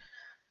never.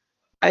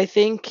 I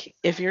think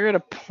if you're at a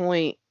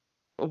point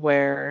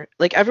where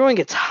like everyone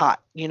gets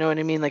hot, you know what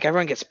I mean? Like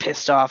everyone gets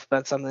pissed off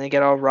about something, they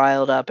get all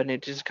riled up, and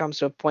it just comes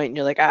to a point, and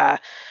you're like, ah.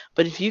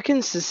 But if you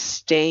can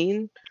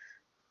sustain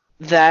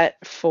that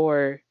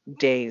for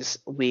days,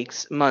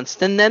 weeks, months,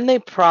 then they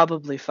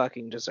probably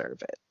fucking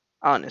deserve it,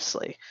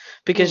 honestly,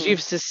 because Hmm.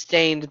 you've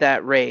sustained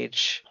that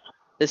rage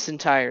this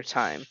entire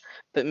time.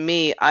 But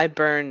me, I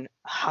burn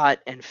hot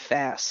and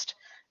fast,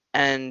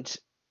 and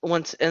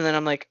and then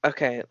I'm like,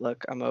 okay,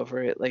 look, I'm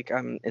over it. Like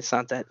it's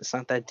not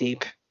that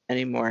deep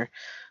anymore.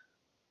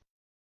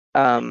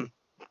 Um,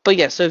 but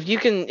yeah, so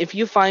if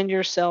you find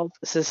yourself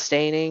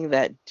sustaining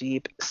that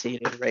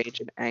deep-seated rage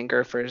and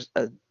anger for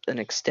an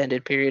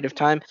extended period of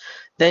time,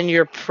 then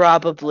you're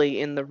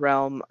probably in the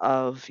realm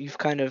of you've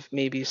kind of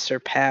maybe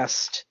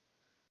surpassed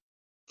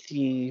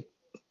the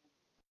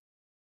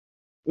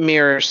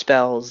mirror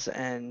spells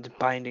and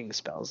binding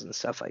spells and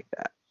stuff like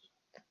that.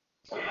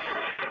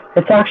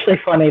 It's actually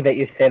funny that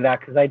you say that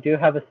because I do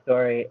have a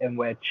story in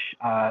which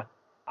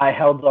I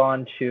held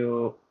on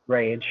to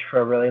rage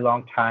for a really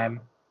long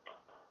time.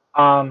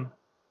 Um,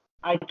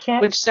 I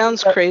can't Which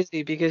sounds say that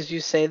crazy because you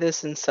say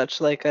this in such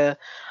like a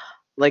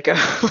like a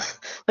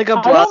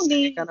I don't blasé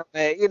mean kind of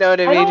way. You know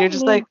what I I mean? You're don't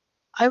just like, mean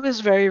I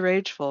was very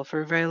rageful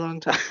for a very long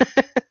time.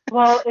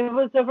 well, it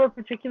was over a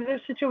particular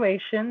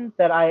situation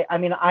that I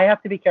mean I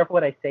have to be careful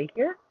what I say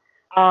here.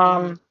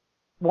 Mhm. Um,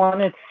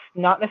 One, it's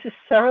not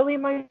necessarily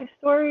my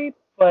story,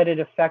 but it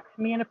affects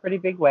me in a pretty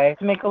big way.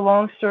 To make a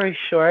long story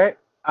short,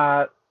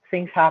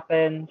 things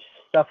happened,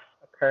 stuff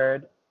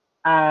occurred,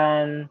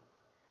 and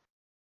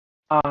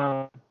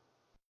um,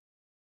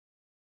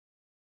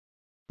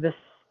 this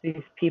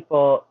these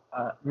people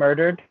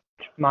murdered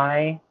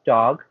my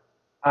dog.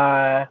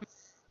 Uh,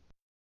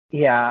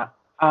 yeah,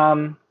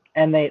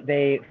 and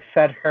they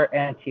fed her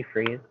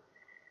antifreeze,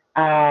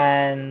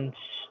 and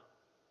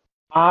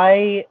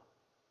I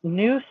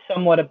knew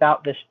somewhat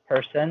about this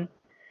person,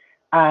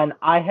 and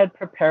I had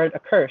prepared a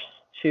curse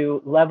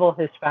to level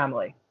his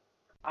family.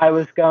 I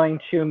was going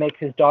to make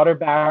his daughter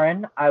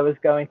barren. I was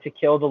going to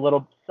kill the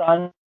little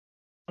son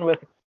with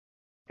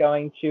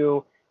going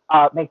to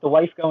make the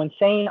wife go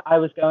insane. I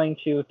was going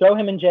to throw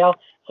him in jail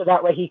so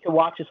that way he could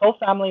watch his whole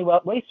family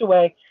waste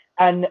away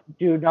and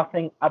do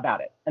nothing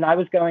about it. And I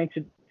was going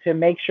to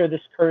make sure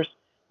this curse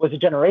was a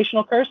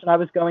generational curse, and I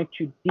was going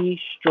to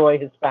destroy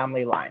his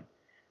family line.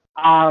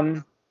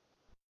 Um,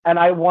 and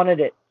I wanted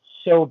it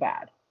so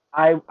bad.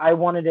 I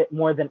wanted it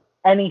more than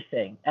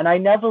anything, and I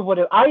never would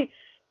have. I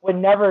would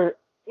never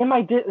in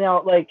my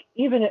like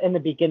even in the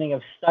beginning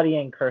of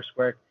studying curse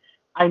work,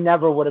 I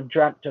never would have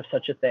dreamt of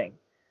such a thing.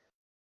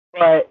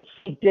 But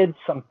he did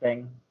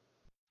something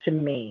to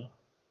me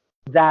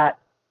that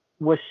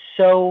was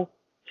so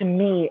to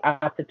me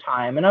at the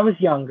time, and I was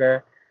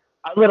younger,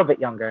 a little bit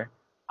younger,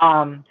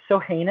 so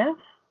heinous.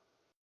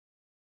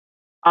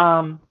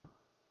 Um,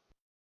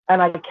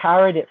 and I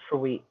carried it for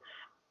weeks.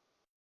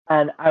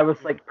 And I was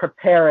like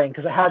preparing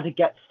because I had to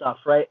get stuff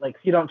right. Like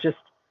you don't just,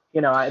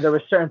 there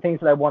were certain things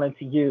that I wanted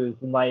to use,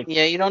 and like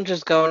Yeah, you don't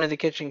just go into the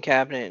kitchen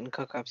cabinet and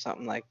cook up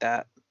something like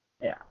that.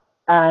 yeah,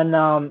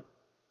 and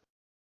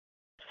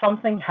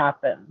something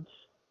happened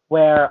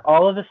where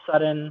all of a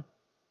sudden,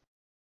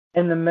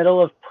 in the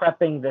middle of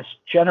prepping this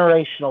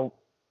generational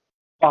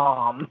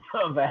bomb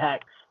of a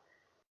hex,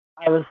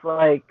 I was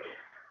like,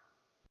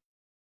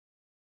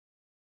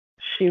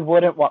 she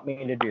wouldn't want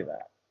me to do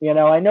that.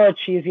 I know as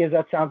cheesy as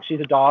that sounds, she's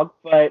a dog,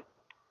 but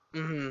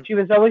Mhm. she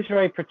was always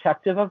very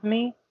protective of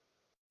me.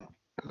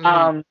 Mhm.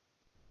 Um,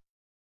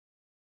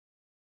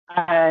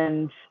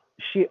 and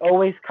she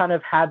always kind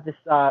of had this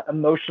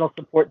emotional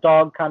support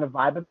dog kind of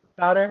vibe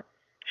about her.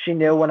 She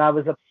knew when I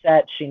was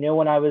upset. She knew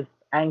when I was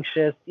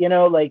anxious.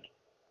 Like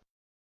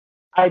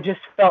I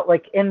just felt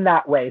like in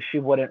that way she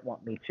wouldn't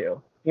want me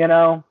to.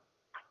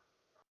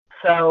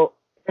 So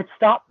it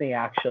stopped me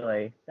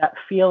actually. That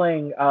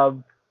feeling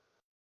of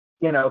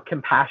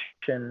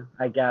compassion,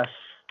 I guess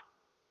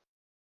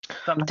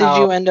Did somehow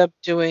you end up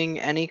doing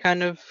any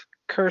kind of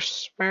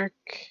curse work?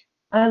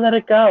 I let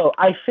it go.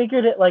 I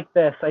figured it like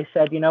this. I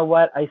said, you know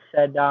what? I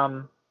said,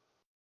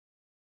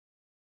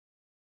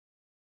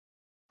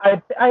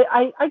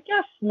 I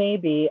guess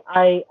maybe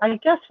I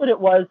guess what it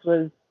was,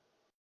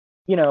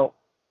 you know,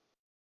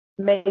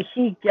 may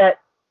he get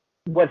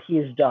what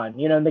he's done,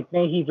 like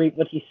may he reap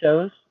what he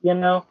sows,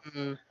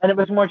 Mhm. and it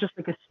was more just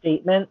like a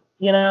statement,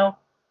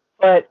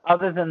 but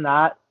other than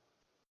that,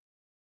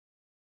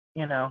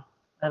 you know,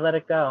 I let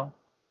it go.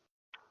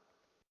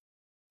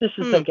 This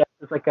is, I Hmm. guess,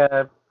 is like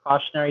a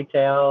cautionary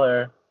tale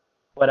or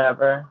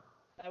whatever.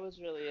 That was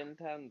really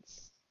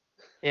intense.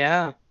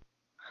 Yeah.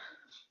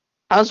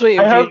 I was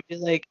waiting I for you hope. to be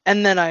like,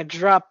 and then I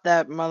dropped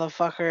that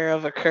motherfucker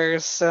of a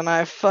curse and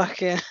I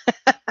fucking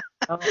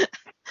Oh,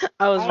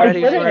 I was I I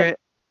ready for didn't. mean, it.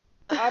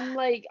 I'm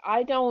like,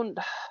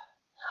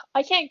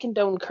 I can't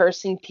condone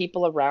cursing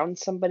people around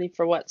somebody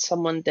for what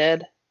someone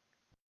did,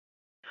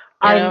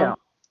 you I know? know.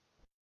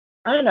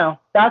 I don't know.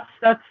 That's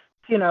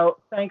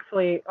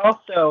thankfully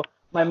also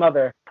my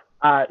mother.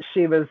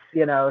 She was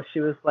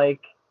like,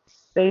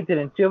 they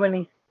didn't do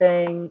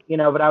anything,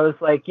 but I was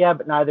like, yeah,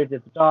 but neither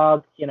did the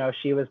dog.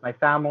 She was my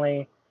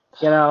family,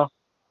 you know,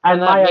 And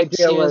and that my makes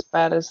idea you was as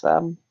bad as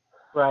them.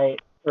 right,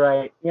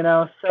 right,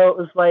 so it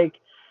was like,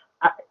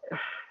 I,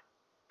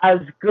 as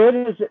good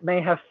as it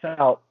may have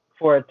felt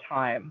for a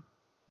time,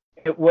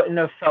 it wouldn't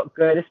have felt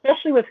good,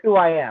 especially with who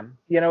I am.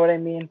 You know what I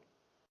mean?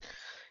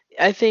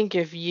 I think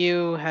if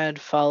you had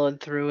followed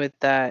through with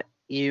that,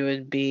 you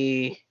would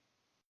be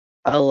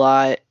a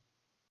lot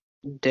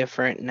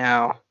different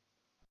now.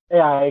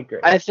 Yeah, I agree.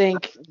 I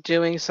think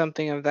doing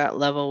something of that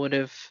level would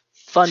have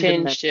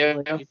Changed you.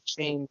 fundamentally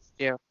changed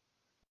you.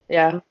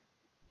 Yeah.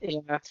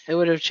 Yeah, it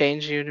would have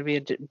changed you to be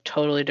a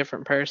totally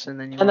different person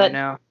than you And are that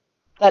now.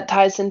 that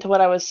ties into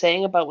what I was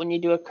saying about when you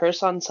do a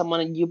curse on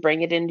someone and you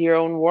bring it into your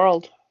own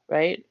world,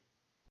 right?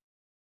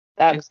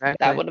 That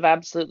Exactly. would have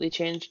absolutely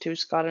changed who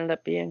Scott ended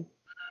up being.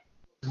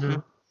 Mm-hmm.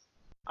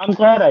 I'm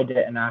glad I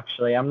didn't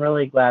actually. I'm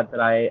really glad that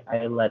I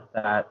let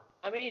that.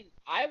 I mean,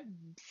 I'd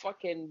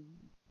fucking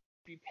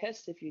be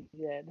pissed if you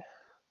did.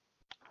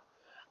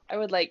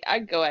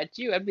 I'd go at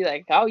you. I'd be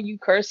like, oh, you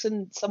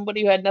cursing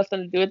somebody who had nothing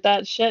to do with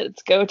that shit?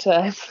 It's go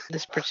time.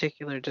 This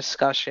particular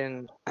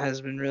discussion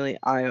has been really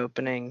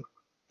eye-opening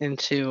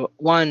into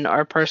one,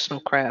 our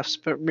personal crafts,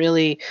 but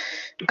really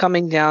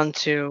coming down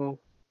to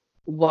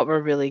what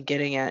we're really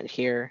getting at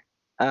here.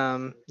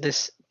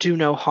 This do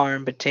no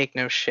harm but take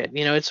no shit.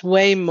 It's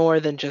way more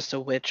than just a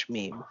witch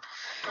meme.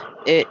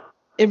 It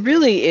it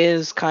really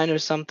is kind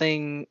of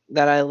something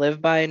that I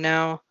live by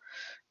now.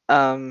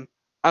 Um,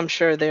 I'm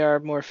sure there are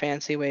more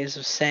fancy ways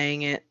of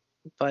saying it,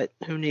 but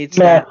who needs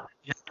Meh, that?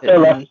 so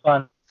less And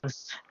fun.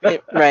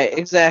 right,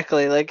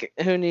 exactly. Like,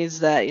 who needs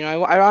that?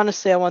 I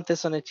honestly, I want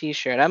this on a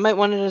T-shirt. I might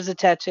want it as a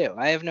tattoo.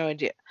 I have no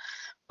idea.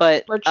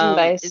 But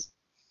Merchandise.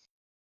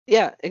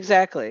 yeah,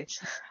 exactly.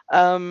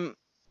 Um,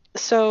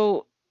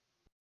 so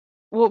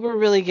what we're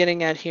really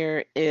getting at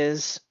here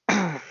is,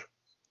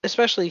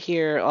 especially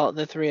here, all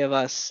the three of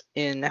us,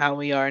 in how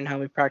we are and how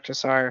we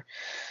practice our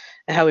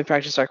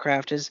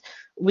craft, is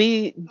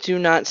we do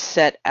not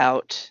set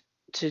out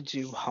to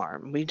do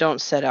harm. We don't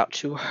set out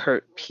to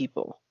hurt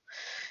people.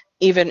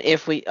 Even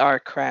if we are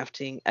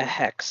crafting a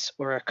hex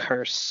or a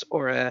curse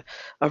or a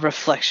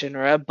reflection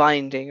or a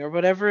binding or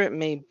whatever it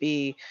may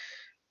be,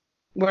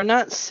 we're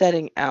not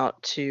setting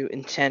out to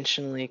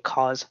intentionally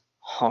cause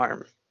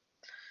harm.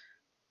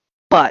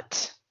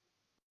 But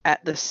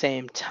at the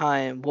same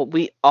time, what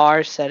we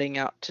are setting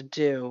out to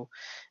do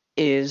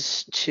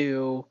is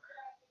to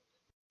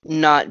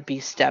not be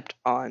stepped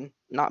on,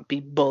 not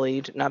be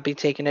bullied, not be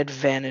taken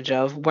advantage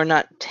of. We're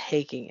not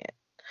taking it.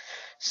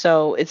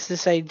 So it's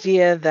this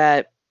idea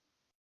that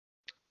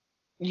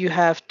you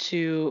have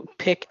to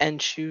pick and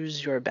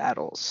choose your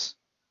battles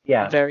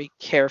Yeah, very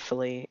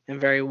carefully and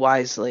very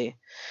wisely,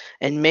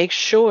 and make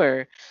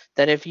sure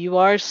that if you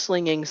are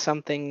slinging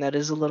something that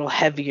is a little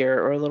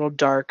heavier or a little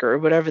darker or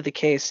whatever the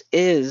case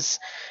is,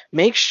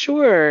 make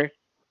sure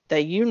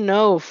that you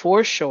know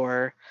for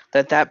sure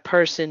that that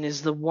person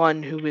is the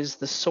one who is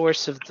the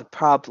source of the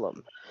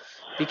problem,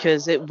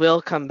 because it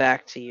will come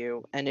back to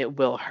you and it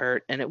will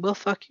hurt and it will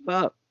fuck you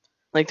up.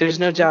 Like, there's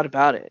no Hmm. doubt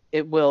about it.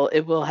 It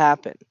will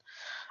happen.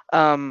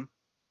 Um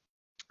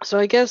so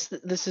I guess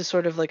this is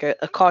sort of like a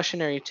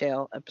cautionary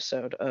tale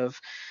episode of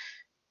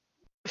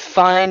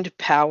find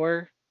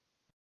power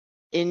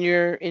in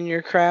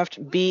your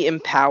craft, be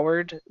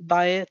empowered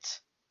by it,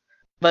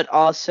 but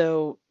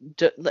also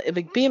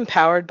like, be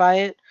empowered by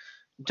it.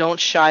 Don't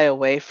shy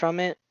away from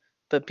it,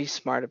 but be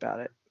smart about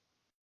it.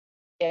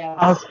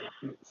 I'll,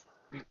 Yes.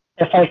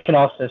 if I can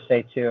also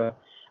say too,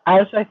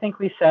 as I think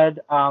we said,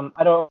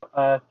 I don't.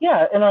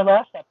 Yeah, in our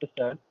last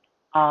episode,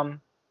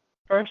 um,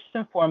 first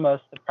and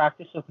foremost, the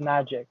practice of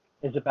magic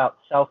is about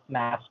self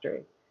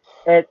mastery.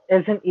 It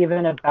isn't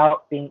even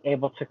about being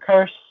able to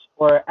curse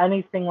or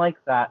anything like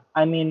that.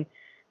 I mean,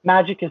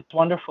 magic is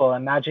wonderful,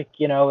 and magic,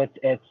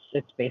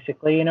 it's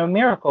basically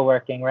miracle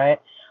working,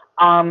 right?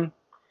 Um,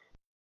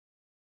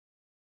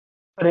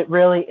 but it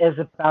really is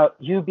about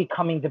you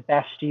becoming the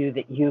best you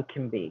that you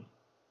can be.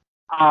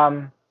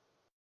 Um,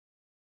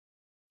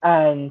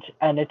 and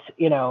it's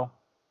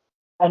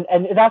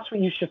and that's what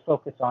you should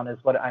focus on is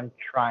what I'm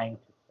trying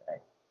to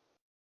say.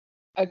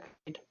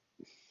 Agreed.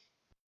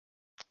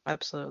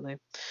 Absolutely.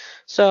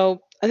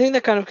 So I think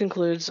that kind of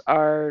concludes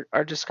our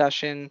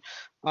discussion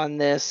on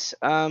this.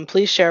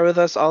 Please share with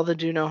us all the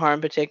do no harm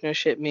but take no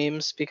shit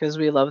memes, because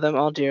we love them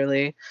all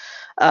dearly.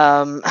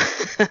 Um,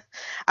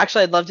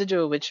 actually, I'd love to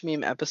do a witch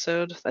meme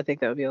episode. I think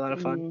that would be a lot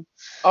of fun. Mm.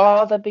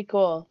 Oh, that'd be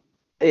cool.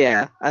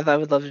 Yeah, I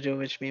would love to do a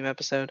witch meme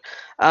episode.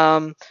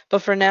 But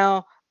for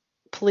now,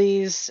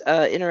 please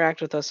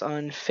interact with us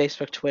on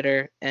Facebook,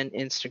 Twitter, and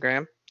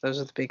Instagram. Those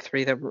are the big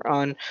three that we're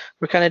on.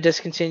 We're kind of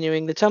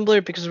discontinuing the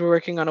Tumblr because we're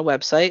working on a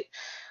website.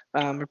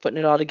 We're putting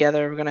it all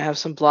together. We're going to have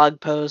some blog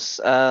posts.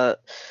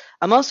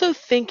 I'm also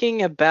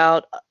thinking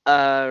about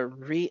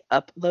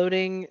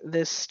re-uploading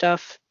this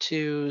stuff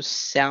to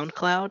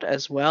SoundCloud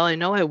as well. I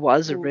know I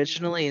was Ooh.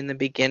 originally in the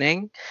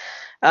beginning,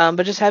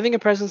 but just having a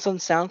presence on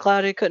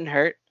SoundCloud, it couldn't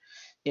hurt,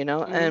 you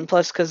know. Mhm. And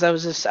plus, because I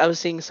was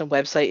seeing some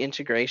website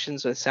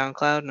integrations with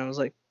SoundCloud, and I was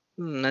like,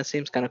 that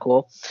seems kind of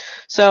cool.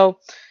 So,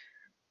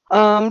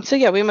 so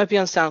yeah, we might be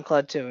on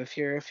SoundCloud too if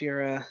you're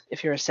a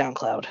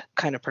SoundCloud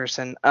kind of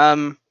person.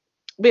 But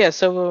yeah,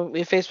 so we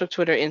have Facebook,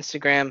 Twitter,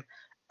 Instagram.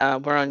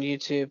 We're on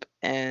YouTube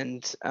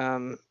and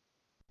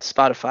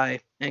Spotify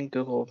and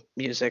Google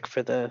Music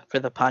for the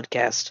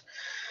podcast.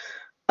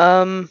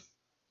 Um,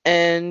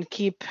 and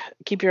keep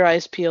your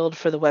eyes peeled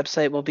for the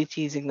website. We'll be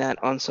teasing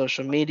that on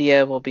social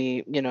media. We'll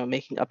be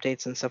making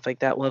updates and stuff like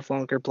that. We'll have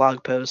longer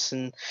blog posts,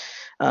 and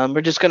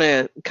we're just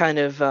gonna kind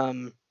of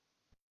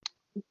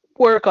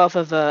work off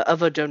of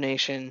a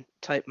donation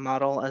type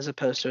model as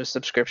opposed to a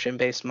subscription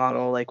based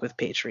model like with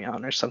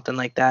Patreon or something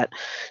like that.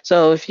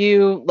 So if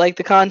you like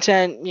the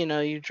content,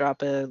 you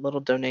drop a little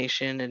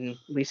donation and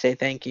we say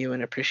thank you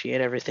and appreciate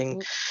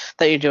everything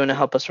that you're doing to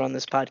help us run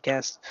this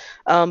podcast.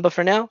 But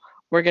for now,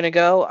 we're gonna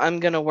go.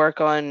 I'm gonna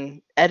work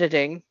on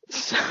editing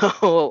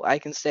so I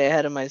can stay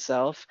ahead of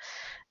myself.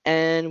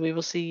 And we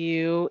will see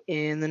you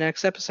in the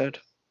next episode.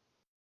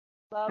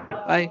 Love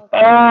Bye. y'all.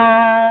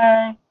 Bye.